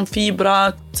mjaftu shumë fibra,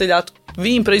 cilat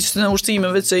vim prej që në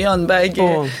ushtimeve që janë begi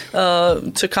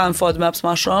që kanë FODMAPs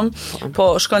ma shumë, po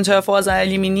shkon që e faza e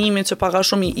eliminimit që paka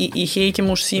shumë i hekim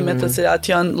ushtimet të cilat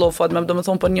janë low FODMAP, do me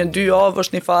thonë për 1-2 javë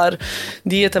është një farë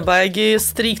dietë begi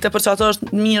strikte, për që ato është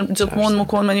mirë gjithmonë më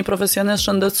konë me një profesionist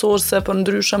shëndetësor se për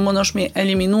ndryshe mund është mi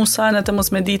eliminu sanet e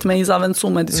mos me ditë me i zavencu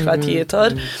me diçka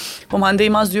tjetër, po ma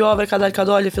ndej mas 2 javë ka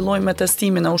dalë fillojmë me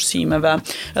testimin e ushtimeve,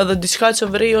 edhe diçka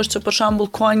që vrej është që për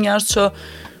shembull ka njerëz që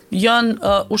janë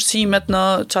ushqimet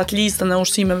në qatë listën e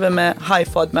ushqimeve me high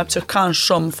FODMAP, që kanë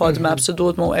shumë FODMAP që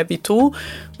duhet mu evitu,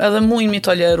 edhe mujnë mi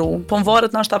toleru. Po më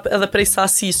varet nashta edhe prej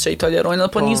sasis që i tolerojnë,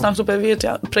 edhe po njës në këtu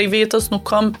prej vetës nuk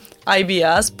kam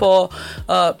IBS, po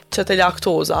që të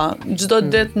laktoza. Gjdo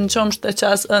ditë në qëmsht e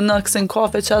qas, në kësin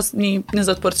kafe qas një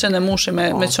 20% e mushi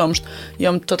me qëmsht,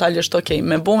 jam totalisht okej.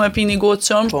 Me bo me pi një gotë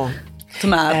qëmsht, të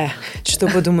merë. Qëto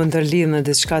po du më ndërlidh me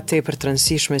diçka tepër të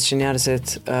rëndësishme që njerëzit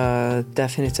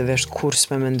definitivisht kur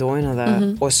s'me mendojnë edhe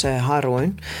ose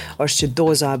harrojnë, është që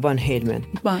doza e bën helmin.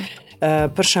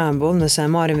 Për shembull, nëse e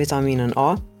marrim vitaminën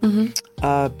A,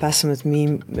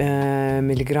 15.000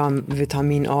 miligram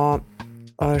vitamin A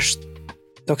është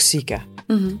toksike.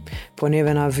 Po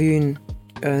neve na vyn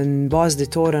në bazë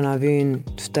ditore na vyn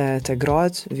të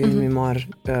gratë, vyn mi marë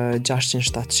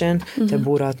 600-700, të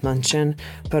burat 900,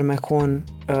 për me konë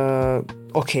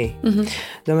okej.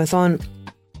 Do me thonë,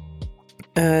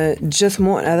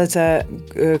 gjithmonë edhe të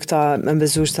këta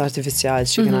mbezusht artificial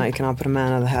që i kena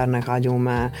përmen edhe herë në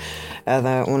kalume,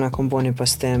 edhe unë e kom bo një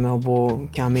postim e o bo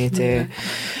kiameti,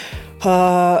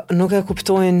 nuk e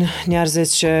kuptojnë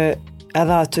njerëzit që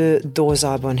edhe aty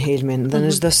doza bën helmin, dhe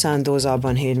në çdo sen doza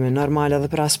bën helmin. Normal edhe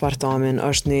për aspartamin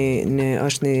është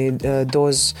një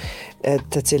dozë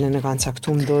të cilën e kanë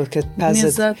caktuar do këtë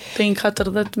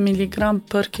 20-40 mg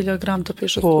për kilogram të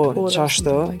peshës korpore. Po,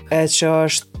 qashtu, e që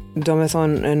është do me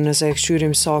thonë, nëse e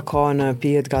këshyrim sa ka në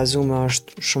pijet gazume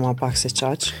është shumë a pak se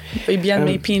qaq. I bjen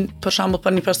me i pi, për shambull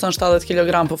për një person 70 kg,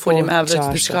 për folim average,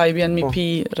 diçka i bjen me i pi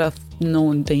rreth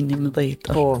 9 deri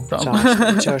 11. Po,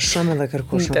 që është shumë edhe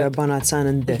kërkush, nuk e bana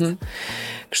cenën ditë.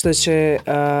 Kështu që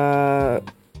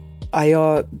ajo,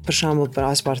 për shembull për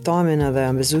aspartamin edhe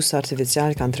mbezusët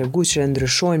artificial kanë tregu që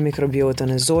ndryshojnë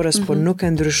mikrobiotën e zorës, por nuk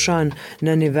e ndryshon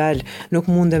në nivel,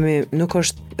 nuk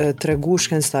është tregu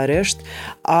shkencëtarisht,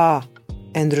 a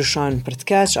e ndryshon për të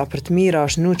keq, a për të mirë,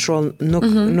 është neutral,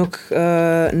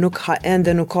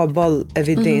 ende nuk ka ball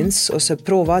evidencë ose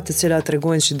prova të cilat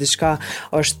tregojnë që diçka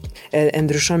është e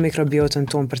ndryshon mikrobiotën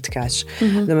tonë për të keq.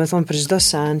 Do me thonë për çdo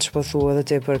sen që po thua edhe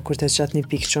ti për kur të çat një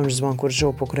pikë që më zban kur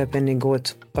gjo, po kur e pen një gotë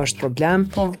është problem.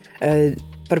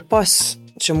 Për pas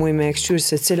që muj me këshyr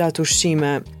se cilat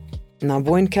ushqime na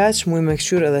bojnë keq, muj me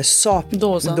këshyr edhe sa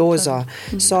doza,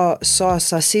 sa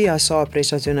sasia, sa prej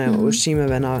që aty në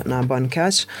ushqimeve na bën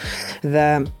keq, dhe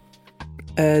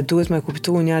duhet me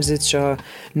kuptu njerëzit që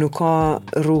nuk ka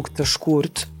rrugë të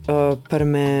shkurt për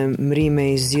me mri me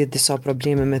i zgjidh disa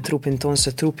probleme me trupin tonë,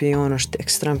 se trupi jonë është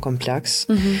ekstrem kompleks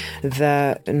dhe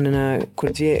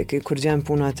kur vjen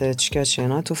punat e çka që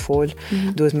jena të fol,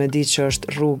 duhet me di që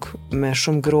është rrugë me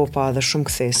shumë gropa dhe shumë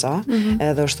kthesa,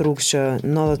 edhe është rrugë që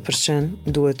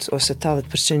 90% duhet ose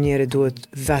 80% njeri duhet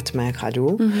vetë me e kalu,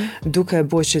 duke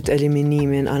bo qëtë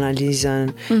eliminimin,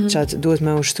 analizën, qatë duhet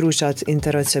me ushtru qatë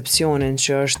interocepcionin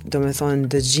që është, do me thonë,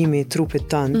 dëgjimi trupit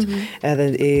tënd, edhe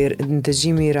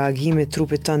dëgjimi reagimit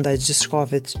trupit tënd ndaj gjithë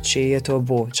shkafit që jetë o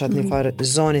bo, qatë një farë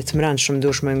zonit mrenë shumë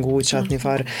dush me ngu, qatë një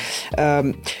farë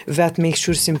vetë me i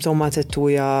këshur simptomat e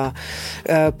tuja,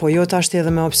 po jo tashti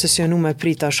edhe me obsesionu me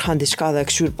prit tash han diçka dhe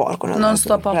këshur parkun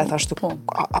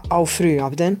au fry,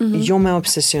 apden, jo me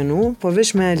obsesionu, po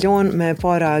vish me lon me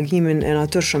pa reagimin e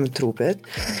natyrshëm të trupit,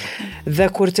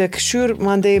 dhe kur të këshur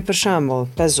mandej për shembull,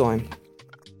 pezojmë,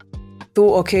 thu,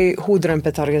 hudrën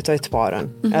pe targetoj të parën,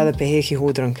 edhe pe heki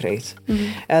hudrën krejt,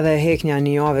 edhe hek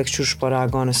një javë kështu shpo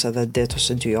reagonës edhe det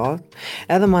ose 2 javë,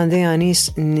 edhe mandej anis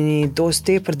një dos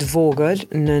tepër të vogël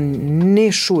në një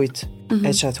shujt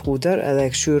e qatë hudrë edhe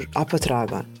këshur apo të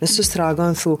reagon. Nësë të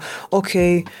reagon, thu,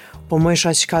 po më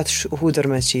isha qka të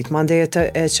hudrë me qitë, mandej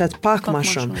e qatë pak ma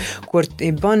shumë. Kur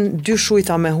i bën 2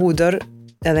 shujta me hudrë,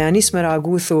 edhe anis me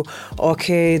reagu, thu,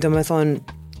 do me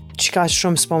thonë, qka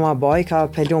shumë s'po ma baj, ka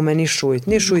pelo me një shujt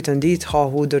në ditë, ha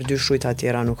hudër, 2 shujt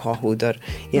atjera nuk ha hudër,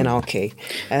 jena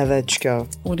Edhe qka...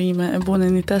 Urime, e bune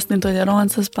një test një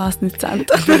tolerancës pas një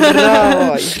centër.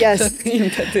 Bravo, yes!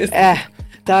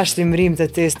 Ta është imrim të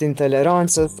testin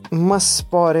tolerancës, mas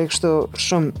pare kështu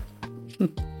shumë,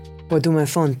 po du me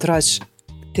thonë, traq,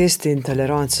 testin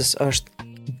tolerancës është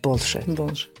bullshit.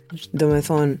 Do me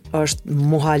thonë, është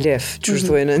muhalef, që është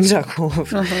dojnë në Gjakov.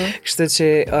 Kështë që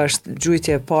është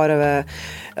gjujtje pareve,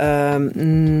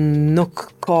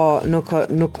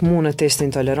 nuk mune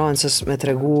testin tolerancës me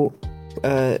tregu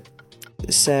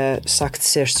se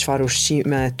saktësisht çfarë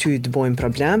ushqime ty të bojnë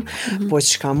problem, po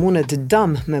çka mune të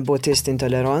dëm me bo testin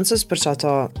tolerancës, për që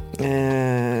ata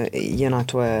jena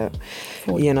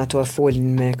tu e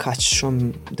folin me kaq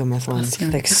shumë, do me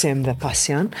thonë, theksim dhe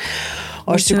pasjan.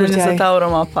 është që 20 euro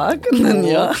ma pak, në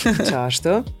një.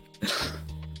 Qashtu,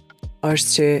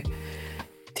 është që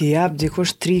ti jap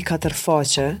dikush 3-4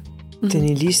 faqe të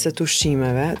një listë të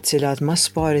ushqimeve, cilat mas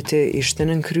pari të ishte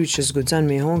në kry që zgudzan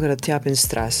me i hongër të japin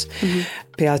stres.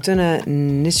 Pe atyne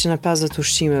 150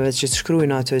 ushqimeve që të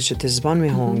shkrujnë aty që të zban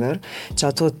me hongër, që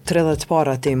ato 30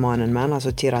 para të imanën men, ato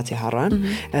tjera të harran,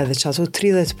 edhe që ato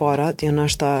 30 para të janë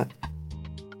ashta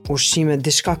ushqime,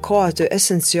 diçka ka aty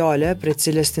esenciale, për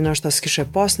cilës ti nashta s'kishe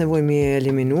pas nevoj me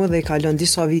eliminu, dhe i kalon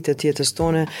disa vite tjetës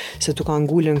tone, se tu ka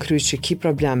ngullën kry që ki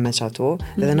problem me që ato,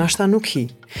 edhe nashta nuk hi.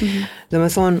 Dhe me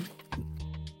thonë,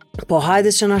 po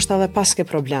hajde që nashta dhe pas ke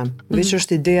problem. Veç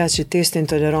është ideja që testin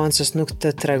tolerancës nuk të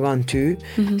tregon ty,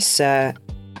 se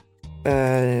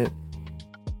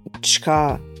qka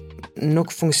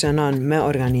nuk funksionon me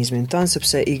organizmin tënë,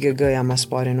 sepse IgG-ja mas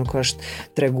pari nuk është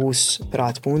tregus për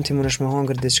atë punë, ti mund është me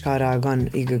hongër diçka reagon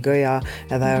IgG-ja,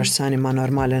 edhe ajo është sani ma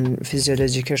normalen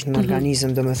fiziologikisht në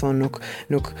organizm, do me thonë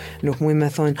nuk muj me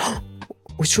thonë,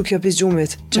 u që kjo pis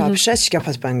gjumit, qa pëshet që kjo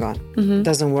pat pengon.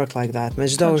 Doesn't work like that. Me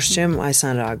gjdo ushqim, a i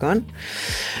san reagon.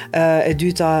 E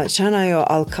dyta, qena jo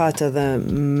alkate dhe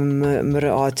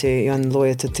mërëati janë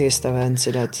lojet të testave në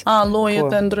cilet. Lojet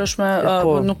e ndryshme,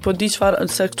 nuk po di qëfar,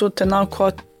 se këtu të na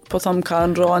ka po thëmë ka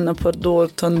në rënë në përdor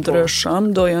të ndryshëm,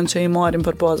 do janë që i marim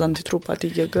për bazë antitrupat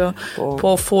IgG,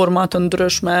 po format të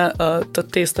ndryshme të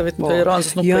testave të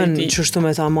tolerancës nuk janë pëjti. Qështu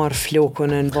me ta marë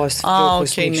flokën në bazë të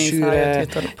flokës me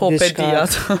këshyre, po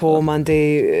pedijat. Po mandej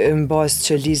në bazë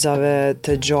që lizave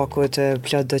të gjakut e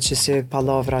plot do që si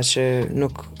palavra që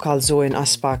nuk kallzojnë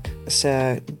as pak se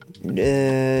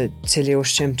cili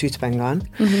ushqim ty të pengan.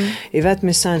 I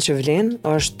vetë sen që vlen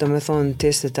është do me thonë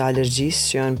testet e alergjisë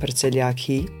që janë për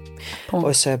celiaki,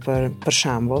 ose për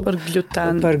shembull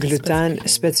për gluten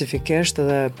specifikisht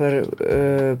dhe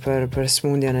për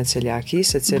smundjen e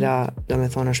celiakisë, e cila do me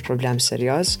thonë është problem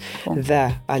serioz, dhe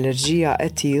alergjia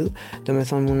e tillë do me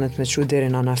thonë mundet me çu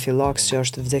deri në anafilaks, që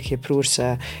është vdekje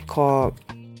prurse, ka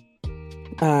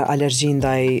alergji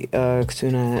ndaj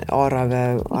këtyne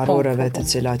aroreve të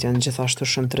cilat janë gjithashtu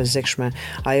shumë të rrezikshme.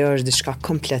 Ajo është diçka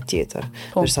komplet tjetër.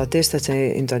 Dërsa testet e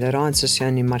intolerancës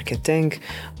janë një marketing,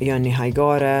 janë një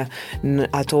hajgare,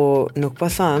 ato nuk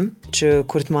po them që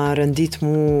kur të ma rëndit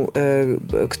mu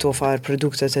këto farë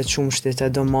produktet e qumshtit, e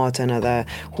domaten edhe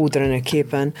hudrën e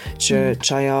kepen, që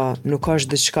qaja nuk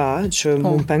është diçka që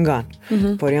mu më pengan.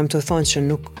 Por jam të thonë që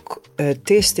nuk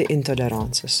testi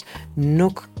intolerancës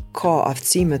nuk ka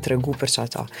aftësi me tregu për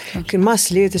çata. Kën mas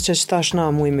lehtë që tash na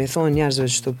muj me thon njerëzve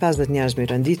që 50 njerëz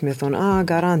më rëndit me thon,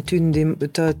 garant ty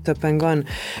të pengon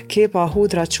kepa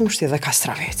hutra çumshti dhe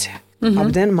kastraveci.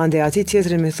 Abden, mande ati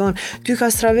tjetërin me thonë, ty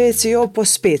kastraveci jo, po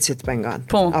specit pengan.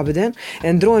 Abden, e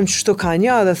ndrojmë që shto ka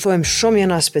një dhe thojmë shumë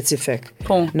jena specifik.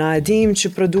 Na e dim që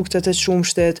produktet e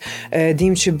qumshtet, e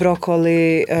dim që brokoli,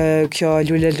 kjo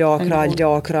lule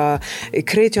lakra,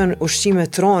 kretion ushqime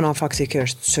trona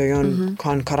faktikisht, që jonë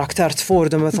kanë karakter të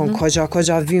forë, dhe me thonë,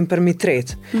 kogja vymë për mi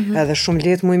tret. Edhe shumë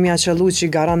letë mu i mja qëllu që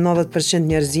garant 90%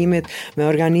 njerëzimit me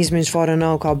organizmin që fare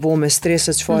na u ka bo, me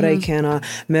streset që fare i kena,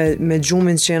 me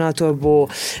gjumin që jena të bo,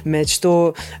 me qëto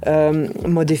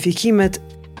modifikimet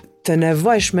të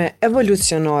nevojshme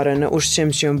evolucionare në ushqim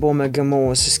që jënë bo me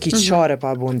GMO, se s'ki qare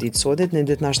pa bo në ditë sotit, në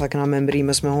ditë nashta këna me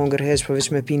mbrimës me hongër heq, po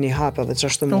veç me pi një hapë dhe që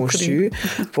ashtë të më ushqy,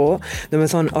 po, dhe me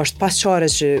thonë, është pas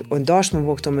qare që ndash me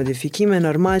bo këto modifikime,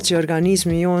 normal që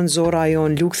organizmi jonë, zora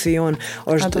jonë, lukthi jonë,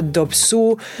 është dopsu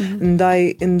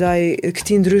ndaj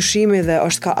këti ndryshimi dhe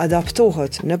është ka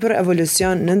adaptohet në për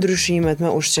evolucion në ndryshimet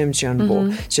me ushqim që janë bo,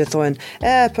 që thonë,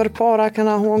 për para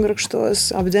këna hongër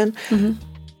kështos, abden,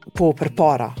 po për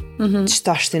para, që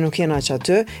tashti nuk jena që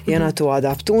aty, jena të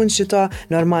adaptun që ta,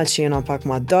 normal që jena pak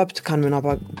ma adopt, kanë me na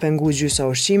pak pengu gjysa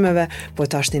ushqimeve, po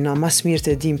tashti na mas mirë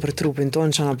të dim për trupin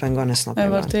tonë që na pengon e s'na pengon.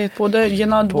 E vërtet, po dhe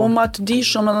jena të boma të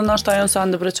dishëm edhe nashta janë sa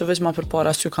ndëbre që veç ma për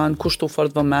para që kanë kushtu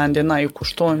fort vëmendje, na ju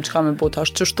kushtojmë që ka me bot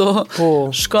ashtë qështu,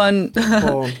 shkon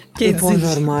po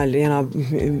normal, jena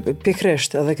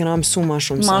pikresht, edhe këna mësu ma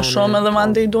shumë ma shumë edhe ma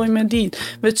ndej doj me dit,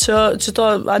 veç që to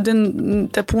adin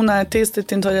të puna e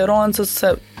testit intolerancës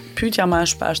se pyetja më e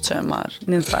shpesh që e marr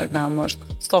në Instagram është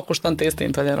sa kushton testi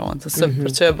intolerancës,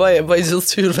 për që e bëj gjithë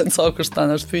qyrëve sa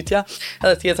kushton është pyetja,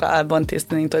 edhe tjetra e bën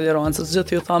testin e intolerancës,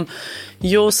 gjithë ju tham,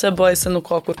 jo se bëj se nuk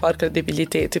ka kur par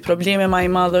kredibiliteti. Problemi më i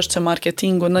madh është që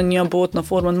marketingu në një botë në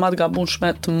formën më të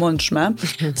gabueshme të mundshme,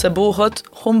 se bëhet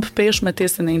humb pesh me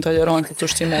testin e intolerancës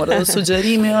ushqimore. Dhe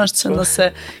sugjerimi është që nëse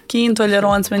ki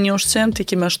intolerancë me një ushqim, ti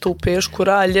ki me shtu pesh, kur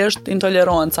realisht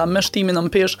intoleranca me shtimin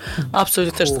në pesh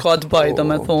absolutisht ka të bëjë,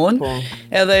 domethënë.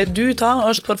 Edhe e dyta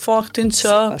është për faktin që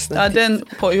adin,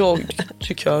 po jo,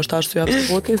 që kjo është arsyeja pse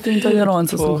bëhet testi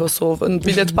intolerancës në Kosovë. Në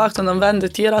bilet paktën në vende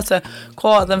tjera se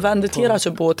ka edhe në vende tjera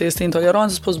që bëhet testi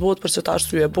intolerancës, po s'bëhet për çfarë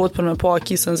arsye, bëhet për me pa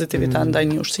ki senzitivitet ndaj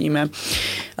një ushqime.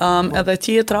 Edhe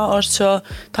tjetra është që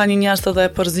tani njerëzit edhe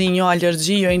e përzin jo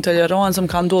alergji, jo intolerancë,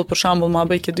 më ka ndodhur për shembull ma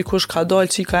bëj që dikush ka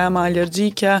dalë çika jam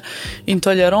alergjike,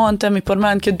 intolerante, mi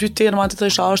përmend që 2 terma të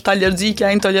thosha është alergjike,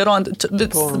 intolerante,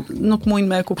 nuk mund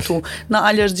me e kuptu. Na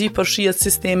alergji përshihet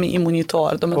sistemi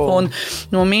imunitar, do me thonë,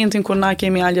 në momentin kur na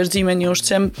kemi alergji me një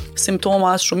ushqim,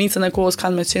 simptomat shumicën e kohës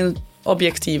kanë me qenë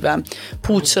objektive,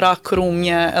 puqra,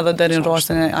 krumje, edhe deri në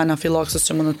rastin e anafilaksës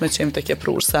që mundet me qenë të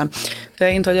keprurse. Dhe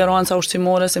intoleranca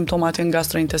ushqimore, simptomat janë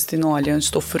gastrointestinale, janë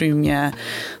çdo frymje,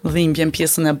 dhimbje në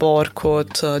pjesën e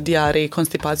barkut, diare,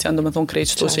 konstipacion, do me thonë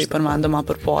krejt çdo që i përmendëm më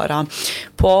përpara.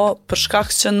 Po, për shkak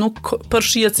që nuk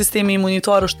përshihet sistemi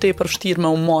imunitar, është tepër vështirë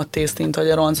me u mat testi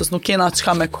intolerancës, nuk kena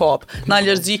çka me kap. Në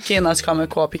alergji kena çka me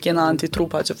kap, i kena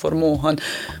antitrupa që formohen.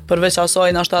 Përveç asaj,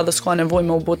 nashta edhe s'ka nevojë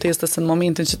me u bë teste se në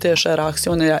momentin që ti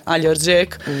reakcioni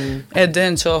alergjik, e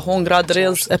din që hungra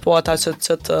drez e po ata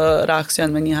që të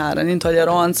reakcion me një herë. Në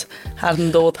intolerancë, herë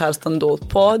ndodh, herë të ndodh.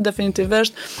 Po,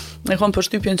 definitivisht, e kom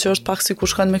përshtypjen që është pak si ku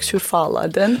shkon me këqyr falla,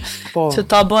 din? Që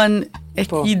ta bën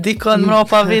i dikon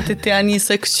mrapa vetit të janë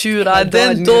se këqyra,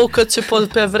 din do këtë që po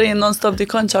të vren non-stop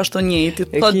dikon që ashtu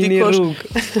njëti.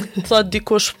 Thot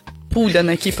dikush pulën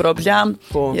e ki problem,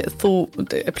 e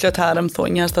plët herë më thoi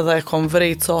njerëz edhe e kom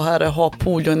vrejt so herë ha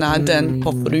pulën e adin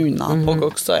po fryna, po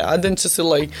kësaj, adin që si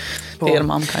loj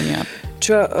terma më ka njep.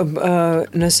 Që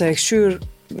nëse e këshyr,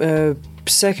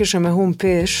 pse kështë me hum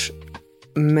pesh,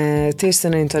 me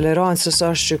testin e intolerancës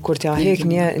është që kur t'ja hek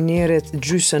njerit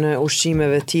gjysën e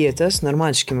ushqimeve tjetës,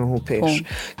 normal që kime hu pesh.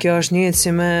 Kjo është njëtë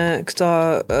si me këta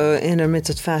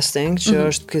intermittent fasting, që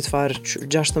është këtë farë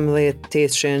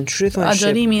 16-8 që thonë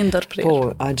agjerimi ndërprer. Po,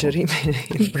 agjerimi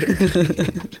ndërprer.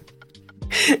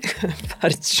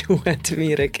 Farë quhet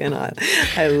mire kena.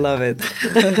 I love it.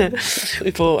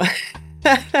 Po.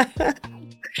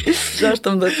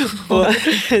 16 po,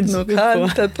 nuk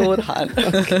hanë të torë hanë.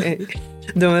 Okej.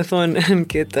 Do me thonë në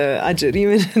këtë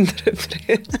agjerimin në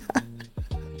ndërprer.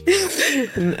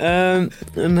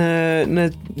 Në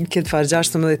këtë farë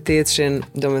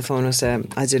 16-8 do me thonë ose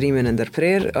agjerimin në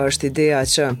ndërprer, është ideja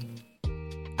që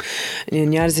një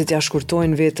njerëzit ja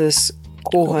shkurtojnë vetës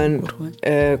kohën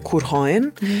kur hajnë,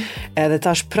 edhe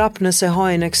tash prap nëse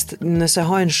hajnë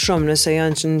shumë, nëse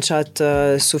janë në qatë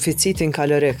suficitin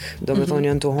kalorik, do me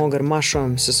thonë janë të hongër ma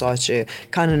shumë se sa që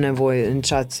kanë nevojë në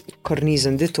qatë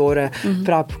kornizën ditore,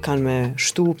 prap kanë me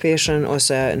shtu peshën,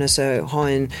 ose nëse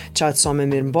hajnë qatë sa me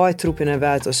mirë mbajt trupin e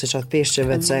vetë, ose qatë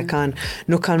peshqeve se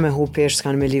nuk kanë me hu peshë,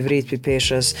 kanë me livrit për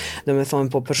peshës, do me thonë,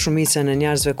 po për shumicën e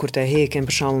njerëzve kur të hekin,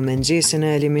 për shembull me mëngjesin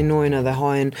e eliminojnë edhe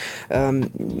hajnë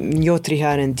jo 3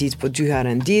 herë në ditë, po 2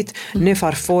 herë në ditë, në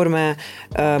farë forme,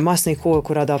 mas një kohë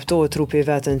kur adaptohet trupi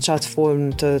vetë në qatë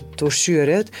formë të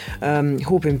ushqyerit,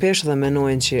 hupin peshë dhe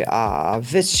menojnë që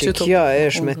veç që kjo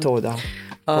është metoda.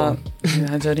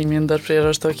 Gjarimi ndërprer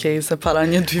është okej, se para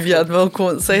 1-2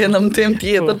 vjetëve se jenë në tem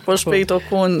tjetër, po shpejt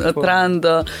trend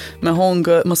me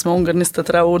hongër, mos me hongër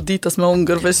 23 orë ditës, me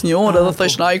hongër veç 1 orë, dhe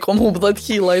thësh na i kom hub 10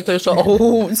 kila, i thësh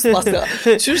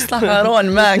qysh ta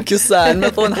haron me kësen,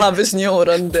 me thonë ha veç 1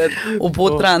 orë në ditë, u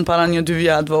bo trend para 1-2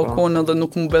 vjetëve, edhe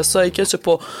nuk më besoj kjo që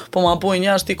po ma bojnë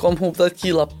jashtë i kom hub 10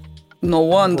 kila, no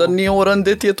wonder, 1 orë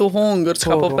në ditë jetu hongër,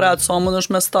 që ka po pratë, sa më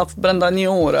nësh me staf brenda 1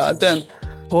 orë, adin.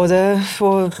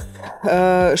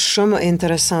 Shumë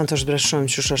interesant është bre shumë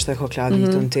që është e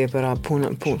koklavitën tepër,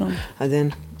 punë,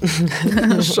 adin.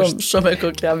 Shumë e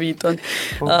koklavitën.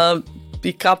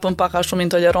 I kapën pak a shumë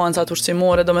intolerancat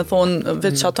ushqimore, do me thonë,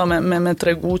 veç që ato me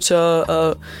tregu që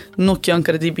nuk janë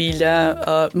kredibile,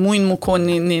 mujnë mu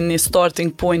konë një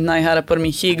starting point na i herë për mi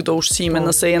hik do ushqime,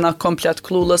 nëse jena komplet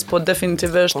clueless, po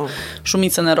definitivisht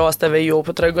shumicën e rasteve jo,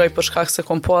 po tregoj për shkak se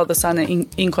kom po edhe sene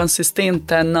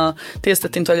inkonsistente në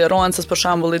testet intolerancës, për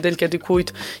shembull i del ke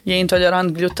dikujt je intolerant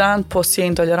gluten, po si je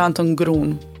intolerant në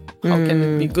grun.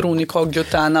 I gruni ka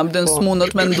gluten, abden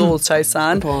s'munët me ndodhë qaj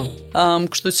sen.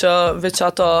 Kështu që veç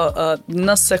ato,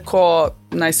 nëse ka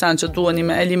najsen që duheni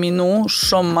me eliminu,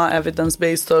 shumë ma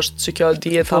evidence-based është që kjo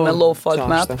dieta me low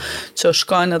FODMAP, që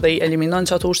shkojnë edhe i eliminon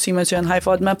që ato ushqime që janë high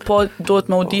FODMAP, po duhet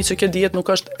me u di që kjo dietë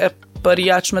nuk është e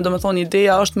përjaqshme, do me thonë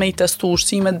ideja është me i testu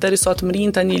ushqimet deri sa të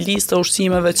mrinë të një listë të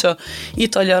ushqimeve që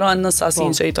i toleron në sasin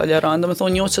që i toleron, do me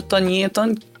thonë jo që të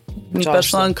njetën një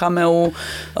person ka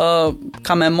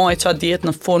me maj qa dietë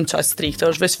në formë qa strikte,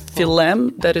 është veç fillim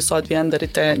deri sa të vjen deri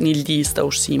te një listë të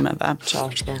ushqimeve.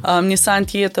 Një sen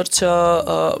tjetër që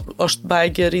është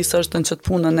bajgë research në qëtë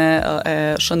punën e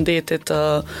shëndetit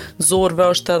zorve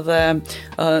është edhe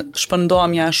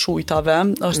shpërndarja e shujtave,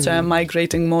 është që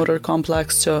migrating motor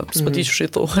complex që s'po di që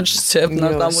shitohet që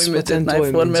në ta mujme që në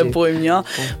i formë e bojmë një,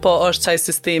 po është qaj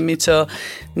sistemi që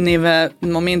neve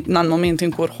në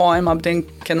momentin kur hajmë abden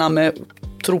kena me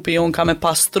trupi jonë ka me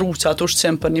pastru që atë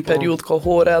ushqim për një periudhë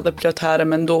kohore edhe plot herë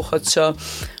me ndohet që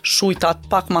shujtat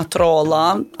pak ma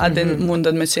tralla adin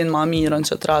mundet me qenë ma mirën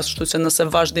që të rast, shtu që nëse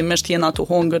vazhdimisht jena të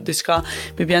hongër diçka,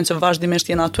 mi bjen që vazhdimisht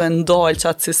jena të ndalë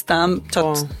qatë sistem,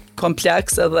 qatë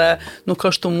kompleks edhe nuk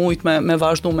është të mujt me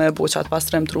vazhdu me e bo qatë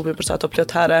pastrem trupi, përsa ato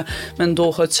plot herë me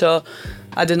ndohet që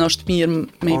adin është mirë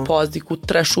me i pas diku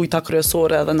 3 shujta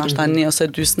kryesore edhe nashta 1 ose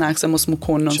 2 snacks e mos më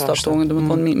konë në stop të dhe me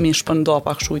thonë mi shpëndo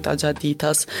pak shujta gjatë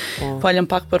ditës. Falem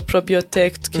pak për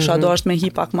probiotikt, kisha do është me hi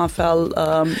pak ma fell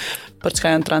për çka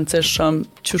janë të rëndësishëm,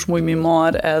 qysh muj mi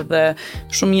marë edhe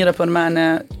shumë mire për mene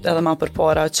edhe ma për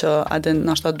para që adin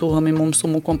nashta duhemi mu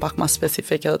mësu mu konë pak ma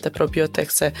specifik edhe të probiotik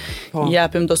se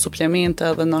jepim do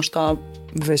suplemente edhe nashta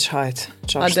veç hajt.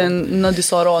 Adin në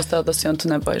disa raste edhe si janë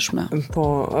të nevojshme. Po,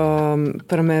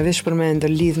 për me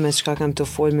ndërlidh me çka kam të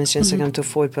folë, me qenë se kam të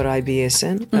folë për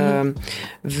IBS-in,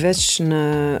 veç në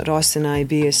rastin e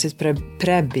IBS-it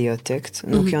prebiotikt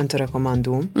nuk janë të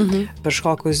rekomandum, për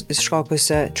shkaku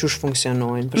se qysh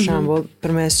funksionojnë. Për shembull,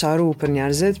 për me saru për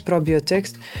njerëzit,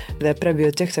 probiotikt dhe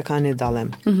prebiotikt e ka një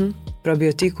dallim.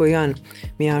 Probiotiku janë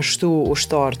mi ashtu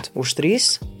ushtart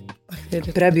ushtrisë,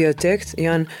 prebiotikt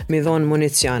janë mi dhonë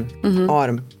municion,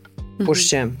 armë,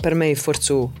 ushqim, për me i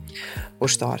forcu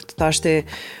ushtartë. Ta është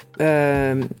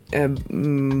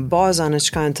baza në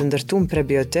qka në të ndërtum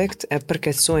prebiotikt e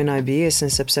përketsojnë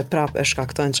IBS-in sepse prap e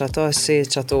shkakton që ato si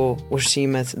që ato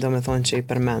ushqimet do me thonë që i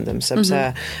përmendëm, sepse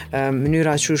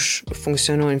mënyra qysh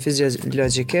funksionojnë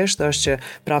fiziologikisht është që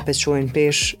prap e qojnë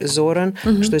pesh zorën,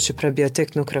 kështu që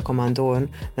prebiotikt nuk rekomandohen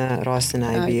në rastin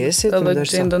e IBS-it. Edhe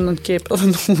gjendën në kepë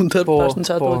edhe në mundër pash në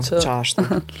që ato që...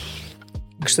 qashtë.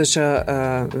 Kështu që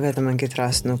vetëm në këtë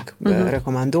rast nuk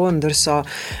rekomandohem, ndërsa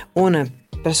une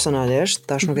personalisht,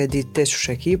 tash nuk e di te që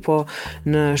sheki, po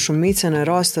në shumicën e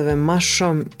rasteve ma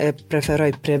shumë e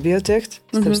preferoj prebiotikt,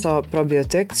 sepse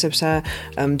probiotikt, sepse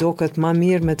më duket ma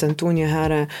mirë me tentu një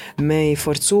herë me i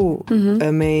forcu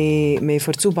me i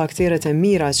forcu bakteret e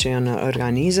mira që janë në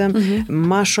organizëm,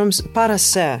 ma shumë para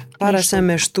se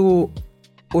me shtu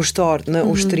ushtar në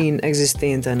ushtrin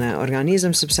ekzistente në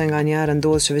organizëm, sepse nga njerë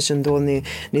ndodhë që veç ndodhë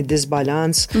një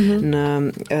disbalans në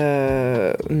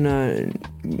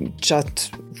qatë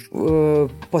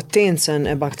potencën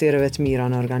e baktereve të mira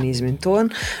në organizmin tonë,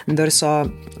 ndërsa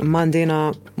mandena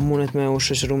mundet me u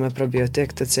shoqëru me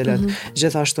probiotik, të cilët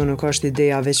gjithashtu nuk është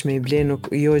ideja veç me i ble, nuk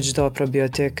jo çdo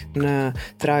probiotik në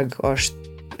treg është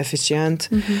eficient.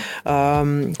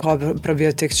 Ka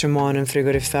probiotik që marrin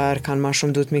frigorifer, kanë ma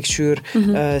shumë duhet me kqyr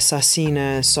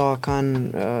sasine sa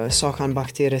kanë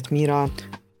baktere të mira.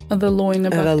 Edhe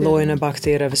llojin e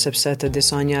baktereve, sepse të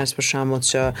disa njerëz për shembull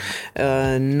që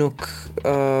nuk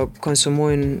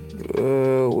konsumojnë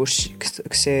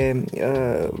këse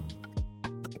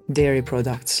dairy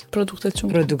products.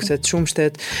 Produktet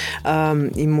qumshtit,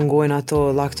 i mungojnë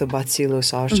ato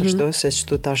lactobacillus, a është kështu, se që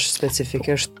tu tash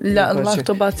specifikisht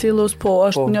lactobacillus,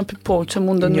 është një që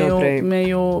mundën me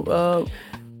ju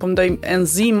po ndaj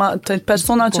enzima të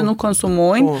persona që nuk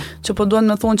konsumojnë, që po duan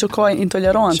me thonë që ka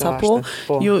intoleranca,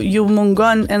 ju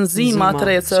mungon enzimat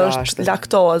që është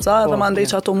laktoza, dhe mandej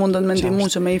që ato mundën me ndihmu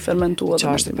që me i fermentu. Që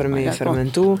është për me i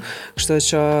fermentu, kështu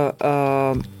që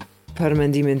për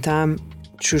mendimin tem,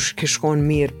 qysh kishkon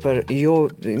mirë për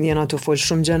jenë ato folë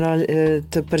shumë general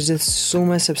të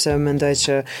përgjithsume, sepse mendoj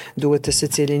që duhet të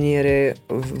secili njeri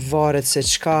varet se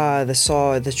çka dhe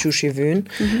sa dhe qysh i vyn,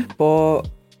 po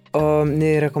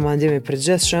një rekomandimi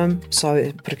përgjithshëm sa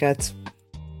përket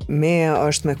me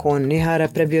është me konë një herë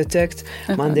prebiotik,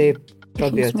 mandej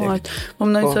probiotik. Po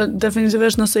më nëjë se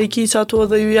definitivisht nëse i ki që ato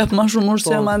dhe ju jep ma shumë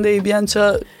ushqe, mandej i bjen që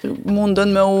mundën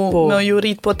me ju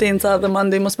rrit potenca dhe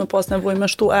mandej mos me pas nevoj me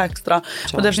shtu ekstra.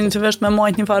 Po definitivisht me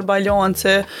majt një farë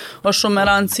balance është shumë e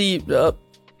rëndësi.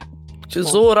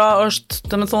 Zora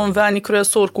është, të me thonë, veni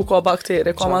kryesor ku ka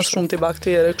baktere, ka mas shumë të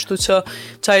baktere, kështu që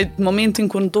qaj momentin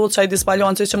kur ndodhë qaj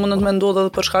disbalance që mundet me ndodhë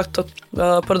edhe për shkak të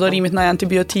përdorimit në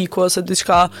antibiotiku ose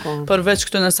diçka përveç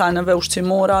këtu në saneve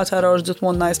ushqimora, atëherë është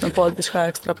gjithmonë nice me pas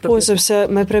diçka ekstra probiotik. Po, sepse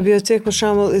me prebiotik, për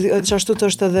shembull, qashtu të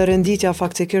është edhe renditja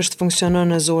faktikisht funksionon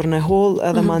në zorën e hollë,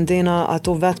 edhe mandena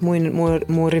ato vetë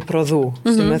mu riprodhu.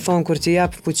 Si me thonë, kur t'i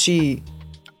jep fuqi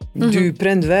dy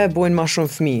prindve bojnë ma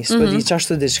shumë fëmijë, s'po di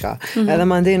qashtu diçka. Edhe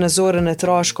mandej në zorën e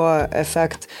trash ka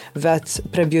efekt vetë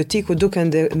prebiotiku duke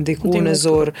ndiku në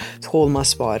zorë të hollë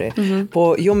mas pari.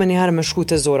 Po jo me njëherë me shku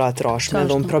të zora trash, me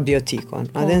dhonë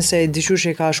probiotikon. Adhen se dikush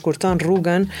i ka shkurton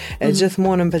rrugën, e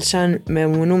gjithmonë më pëlqen me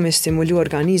munu me stimulu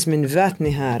organizmin vetë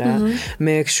njëherë,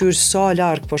 me këshyr sa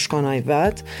larg po shkon ai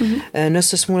vetë,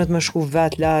 nëse s'mundet me shku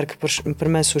vetë larg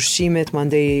përmes ushqimit,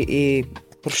 mandej i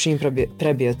përfshin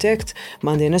prebiotikt,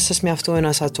 mandej nëse s'mjaftojnë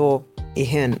as ato i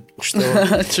hen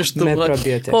kështu me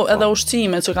probiotik. Po edhe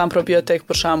ushqime që kanë probiotik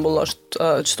për shembull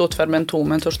është çdo të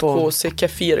fermentuar, është ku si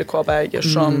kefiri ka bëjë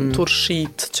shumë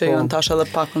turshit që janë tash edhe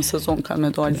pak në sezon kanë me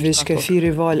dalë. Veç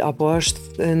kefiri val apo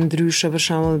është ndryshe për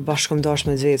shembull bashkëmdash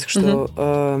me vetë kështu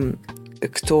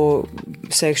këto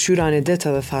se e këshyra një ditë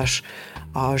edhe thash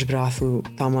a është brathu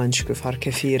tamam që ky far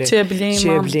kefiri që e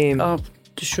blem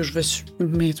të shush veç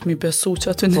mi besu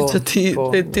që aty një që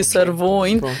ti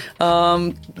servojnë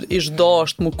ish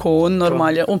dasht mu konë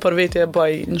normalja, unë për veti e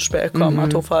bëj në shpe kam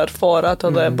ato farat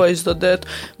edhe e bëj çdo ditë,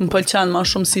 më pëlqen ma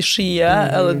shumë si shije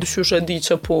edhe dyshysh e di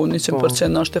që po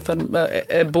 100% është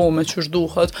e bome që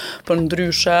duhet, për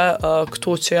ndryshe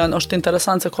këto që janë është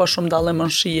interesant se ka shumë dallim në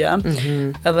shije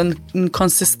edhe në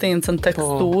konsistencën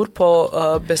tekstur, po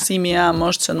besimi jam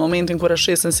është që në momentin kur e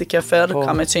shesin si kefer,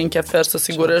 ka me qenë kefer se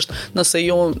sigurisht nëse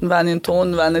jo në vendin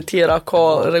tonë, në vendet tjera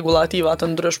ka regulativa të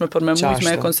ndryshme për me mujt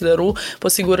me e konsideru, po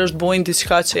sigurisht bojnë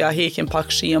diçka që ja hekin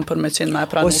pak shijen për me qenë me e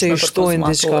pranushme për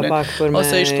konsumatorin.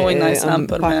 Ose i shtojnë najsem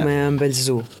për pak me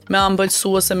embelzu. Me embelzu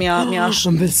ose me jash.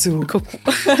 Embelzu. Kuku.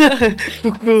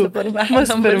 Mos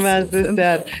përmes të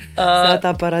serë. Sa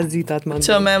ta parazitat më.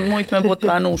 Që me mujt me bot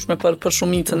pranushme për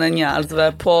shumicën e njerëzve,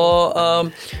 po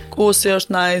kosi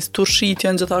është nice,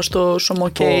 turshitjen gjithashtu shumë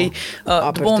okej,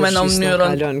 të bome në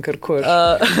mënyrën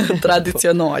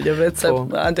tradicionale, vetë se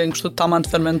adhen kështu tamam të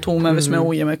fermentume, veç me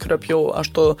uje, me kryp, jo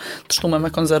ashtu të shtume me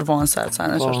konservanse, që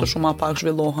ashtu shumë a pak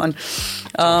zhvillohen.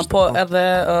 Po edhe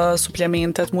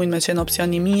suplementet mujnë me qenë opcion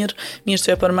i mirë që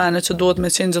e përmene që duhet me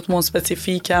qenë gjithmonë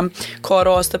specifike, ka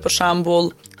raste për shembull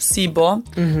SIBO,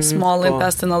 Small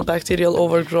Intestinal Bacterial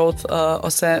Overgrowth,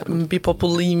 ose mbi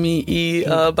popullimi i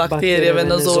bakterjeve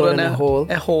në zorën e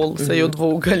hollë, se jo të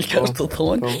vogël kështu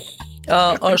thonë.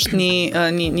 është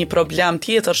një problem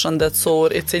tjetër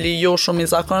shëndetësor i cili jo shumë i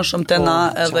zakonshëm te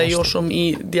na edhe jo shumë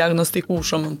i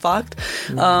diagnostikueshëm në fakt.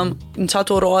 Në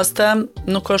çato raste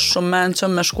nuk është shumë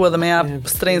mençëm me shku edhe me jap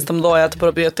strength të mëdha të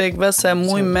probiotikëve se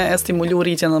muj me e stimulu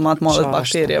rritjen edhe më të madhe të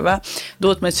bakterieve.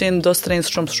 Duhet me qenë do strength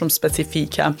shumë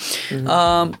specifike.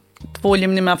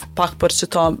 Folim një me pak për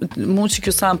qëta, mu që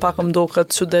kjo sam pak më do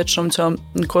këtë qëdetshëm që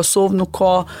në Kosovë nuk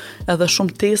ka edhe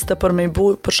shumë teste për me i bu,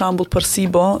 për shambull për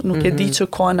SIBO, nuk e di që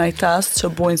ka nëj test që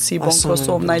bojnë SIBO në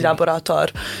Kosovë nëj laborator,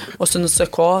 ose nëse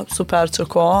ka, super që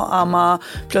ka, ama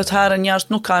plot herën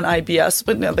jashtë nuk kanë IBS,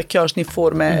 edhe kjo është një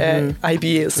forme e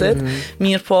IBS-it,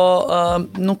 mirë po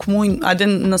nuk mujnë,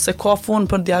 adin nëse ka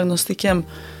fund për diagnostikim,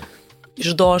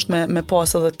 ishdasht me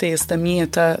pas edhe teste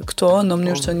mjete këto, në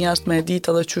mënyrë që njerëzit me ditë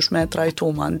edhe qysh me trajtu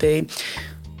mandej.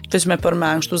 Veç me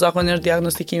përmend, kështu zakonisht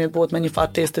diagnostikimi bëhet me një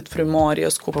farë testit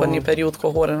frymarrjes, ku për një periudhë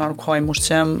kohore na nuk hajmë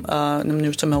ushqim në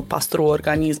mënyrë që me u pastru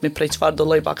organizmi prej çfarë do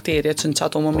lloj bakterie që në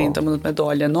çato momente mundet me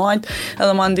dalë nalt,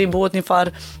 edhe mandej bëhet një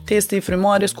farë testi i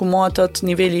frymarrjes ku matet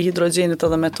niveli i hidrogenit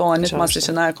edhe metanit, pasi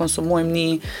që na e konsumojmë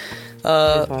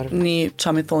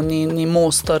një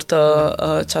mostër të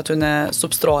çatyne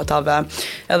substratave.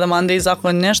 Edhe mandej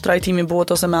zakonisht trajtimi bëhet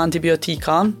ose me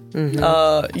antibiotika,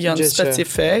 janë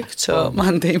specifik që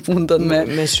mandej mundën me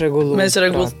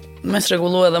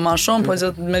shregullu edhe ma shumë, po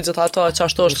me gjithë ato që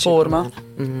ashtu është forma.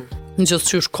 Në gjithë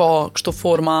qysh ka kështu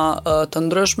forma të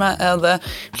ndryshme edhe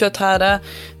plot herë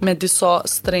me disa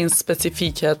strength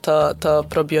specifike të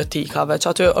probiotikave, që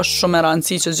aty është shumë e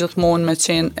rëndësishme që gjithmonë me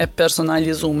qenë e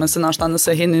personalizuar, se nashta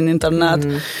nëse hini në internet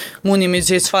mundi me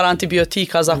gjetë çfarë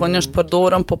antibiotika zakonisht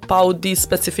përdoren, po pa u di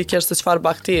specifikisht se çfarë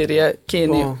bakterie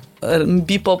keni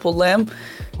mbi popullim,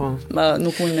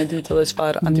 nuk mund me ditë edhe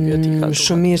çfarë antibiotika.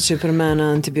 Shumë mirë që përmena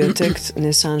antibiotikt,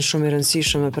 nëse janë shumë i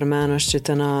rëndësishëm e përmena është që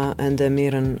të na ende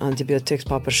mirën antibiotikt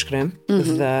pa përshkrim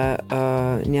dhe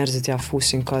njerëzit ja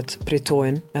fusin këtë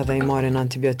pritojnë edhe i marrin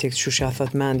antibiotikt çush ja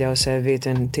thot mendja ose e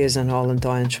veten tezën hallën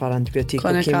tajnë çfarë antibiotiku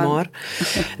ki marr.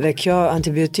 Dhe kjo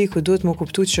antibiotiku duhet më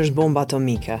kuptu që është bomba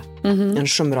atomike në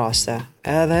shumë raste.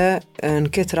 Edhe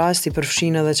në këtë rast i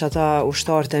përfshin edhe që ata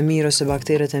ushtarët e mirë ose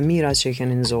bakteret e mira që i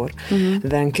keni në zorë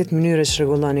dhe në këtë mënyrë që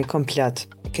rregulloni komplet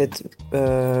këtë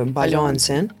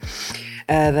balancin.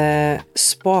 Edhe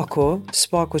spaku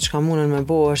që ka mundën me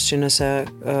bo është që nëse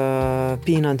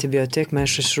pinë antibiotik me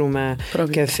shëshru me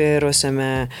kefer ose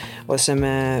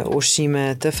me ushqime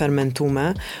të fermentume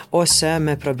ose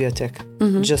me probiotik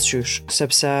gjithçysh,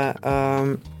 sepse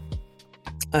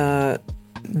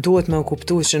duhet me u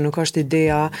kuptu që nuk është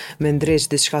ideja me ndreq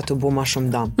diçka të bu ma shumë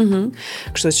dam.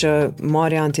 Kështu që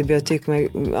marrja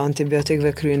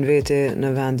antibiotikëve kryen veti në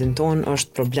vendin ton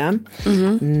është problem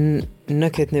në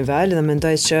këtë nivel dhe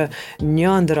mendoj që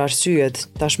një ndër arsyet,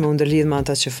 tash me u ndërlidh me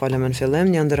ata që falem në fillim,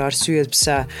 një ndër arsyet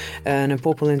pse në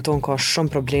popullin ton ka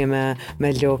shumë probleme me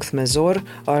logth me zor,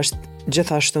 është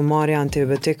gjithashtu marrja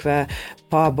antibiotikëve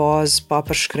pa bazë, pa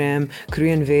përshkrim,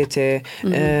 kryen veti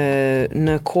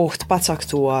në kohë të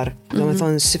pacaktuar.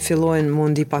 Domethënë si fillojnë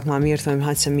mundi pak më mirë, thonë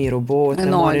hajtë se mirë u bo, të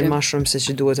marrin më shumë se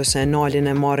që duhet ose nalin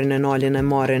e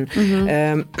marrin.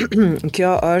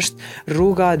 Kjo është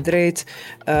rruga drejt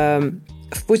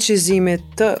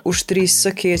fuqizimit të ushtrisë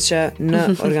së keqe në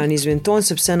organizmin ton,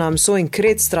 sepse na mësojnë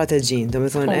kretë strategjinë,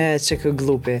 domethënë që kë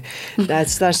glupi.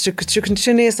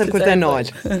 Që nesër kur të nal.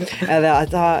 Edhe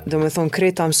ata domethënë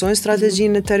kretë ta mësojnë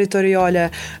strategjinë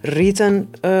territoriale, rritën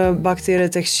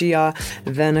bakteret e këqija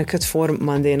dhe në këtë formë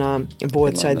mandena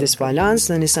bëhet çaj disbalans.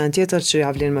 Në një sen tjetër që ja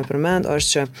vlen me përmend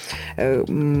është që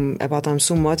e pata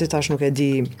mësu moti tash nuk e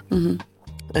di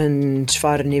në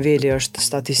çfarë niveli është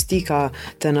statistika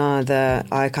të na dhe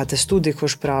a e ka testu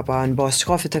dikush prapa në bazë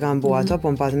çkafit e kanë bua ato,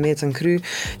 po më patë metë në kry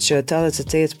që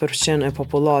 88% e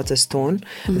popullatës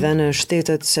tonë dhe në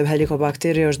shtetet, se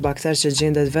helikobakteria është bakter që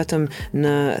gjendet vetëm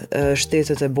në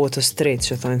shtetet e botës tretë,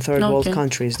 që thonë third world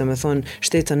countries, do me thonë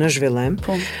shtetet në zhvillim,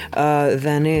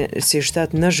 dhe ne si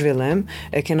shtet në zhvillim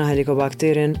e kena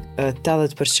helikobakterin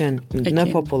 80% në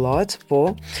popullat,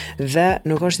 dhe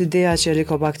nuk është ideja që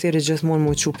helikobakteri gjithmonë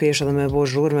mu qu peshë dhe me bo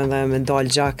zhurme dhe me dal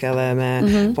gjak edhe me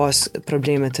pas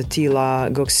probleme të tilla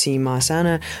goksima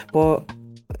sene, po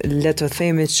le të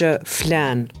themi që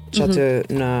flen që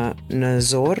aty në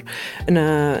zor,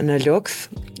 në lukth,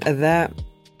 dhe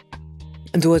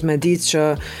duhet me ditë që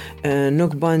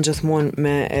nuk bën gjithmonë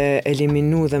me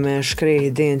eliminu dhe me shkrej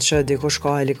idenë që dikush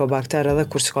ka helikobakter edhe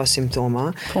kur s'ka simptoma,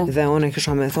 dhe unë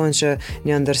kisha me thonë që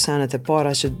një ndër senet e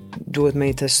para që duhet me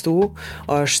i testu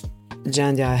është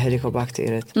gjendja e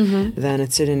helikobakterit dhe në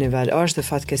cilin nivel është, dhe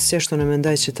fatkeqësisht unë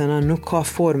mendoj që tani nuk ka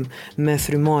formë me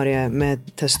frymarrje me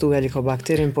testu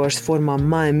helikobakterin, po është forma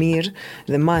më e mirë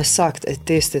dhe më e saktë e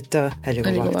testit të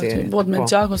helikobakterit. Bëhet me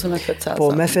gjak ose me feces?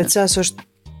 Po, me feces është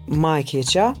më e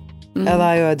keqja, edhe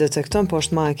ajo e detekton, po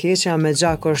është më e keqja, me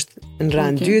gjak është në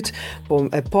rend dytë, po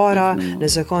e para,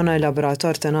 nëse ka në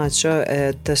laborator të na që e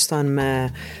teston me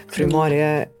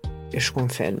frymarrje, i shkon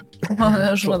film.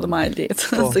 Është më dhe ma e letë,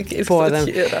 se ke të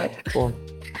tjera. Po.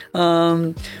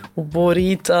 U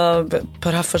borit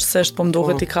për afërsisht, po më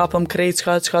duhet i kapëm krejt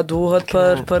çka duhet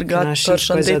për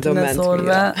shëndetin e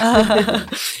zorve.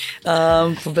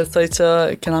 Po besoj që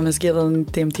kena me zgjedhë një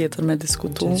temë tjetër me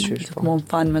diskutu, të më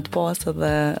fan me të pas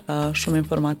edhe shumë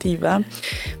informative.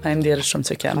 Faleminderit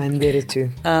shumë që kem. Faleminderit ty.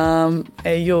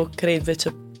 E ju krejtve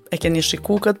që e keni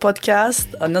shiku këtë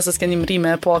podcast, nëse s'keni mri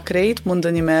me po krejt,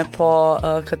 mundeni me po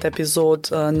këtë epizod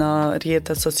në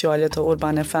rrjetet sociale të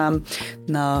Urban FM,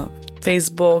 në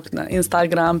Facebook, në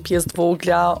Instagram, pjesë të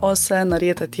vogla, ose në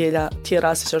rrjetet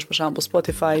tjera, si që është për shembull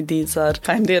Spotify, Deezer.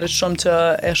 Faleminderit shumë që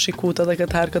e shikut edhe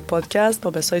këtë herë këtë podcast,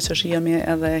 po besoj që shihemi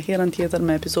edhe herën tjetër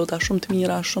me epizoda shumë të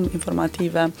mira, shumë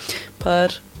informative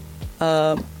për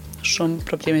shumë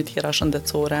probleme tjera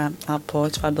shëndetësore apo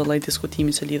çfarëdo lloj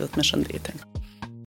diskutimi që lidhet me shëndetin.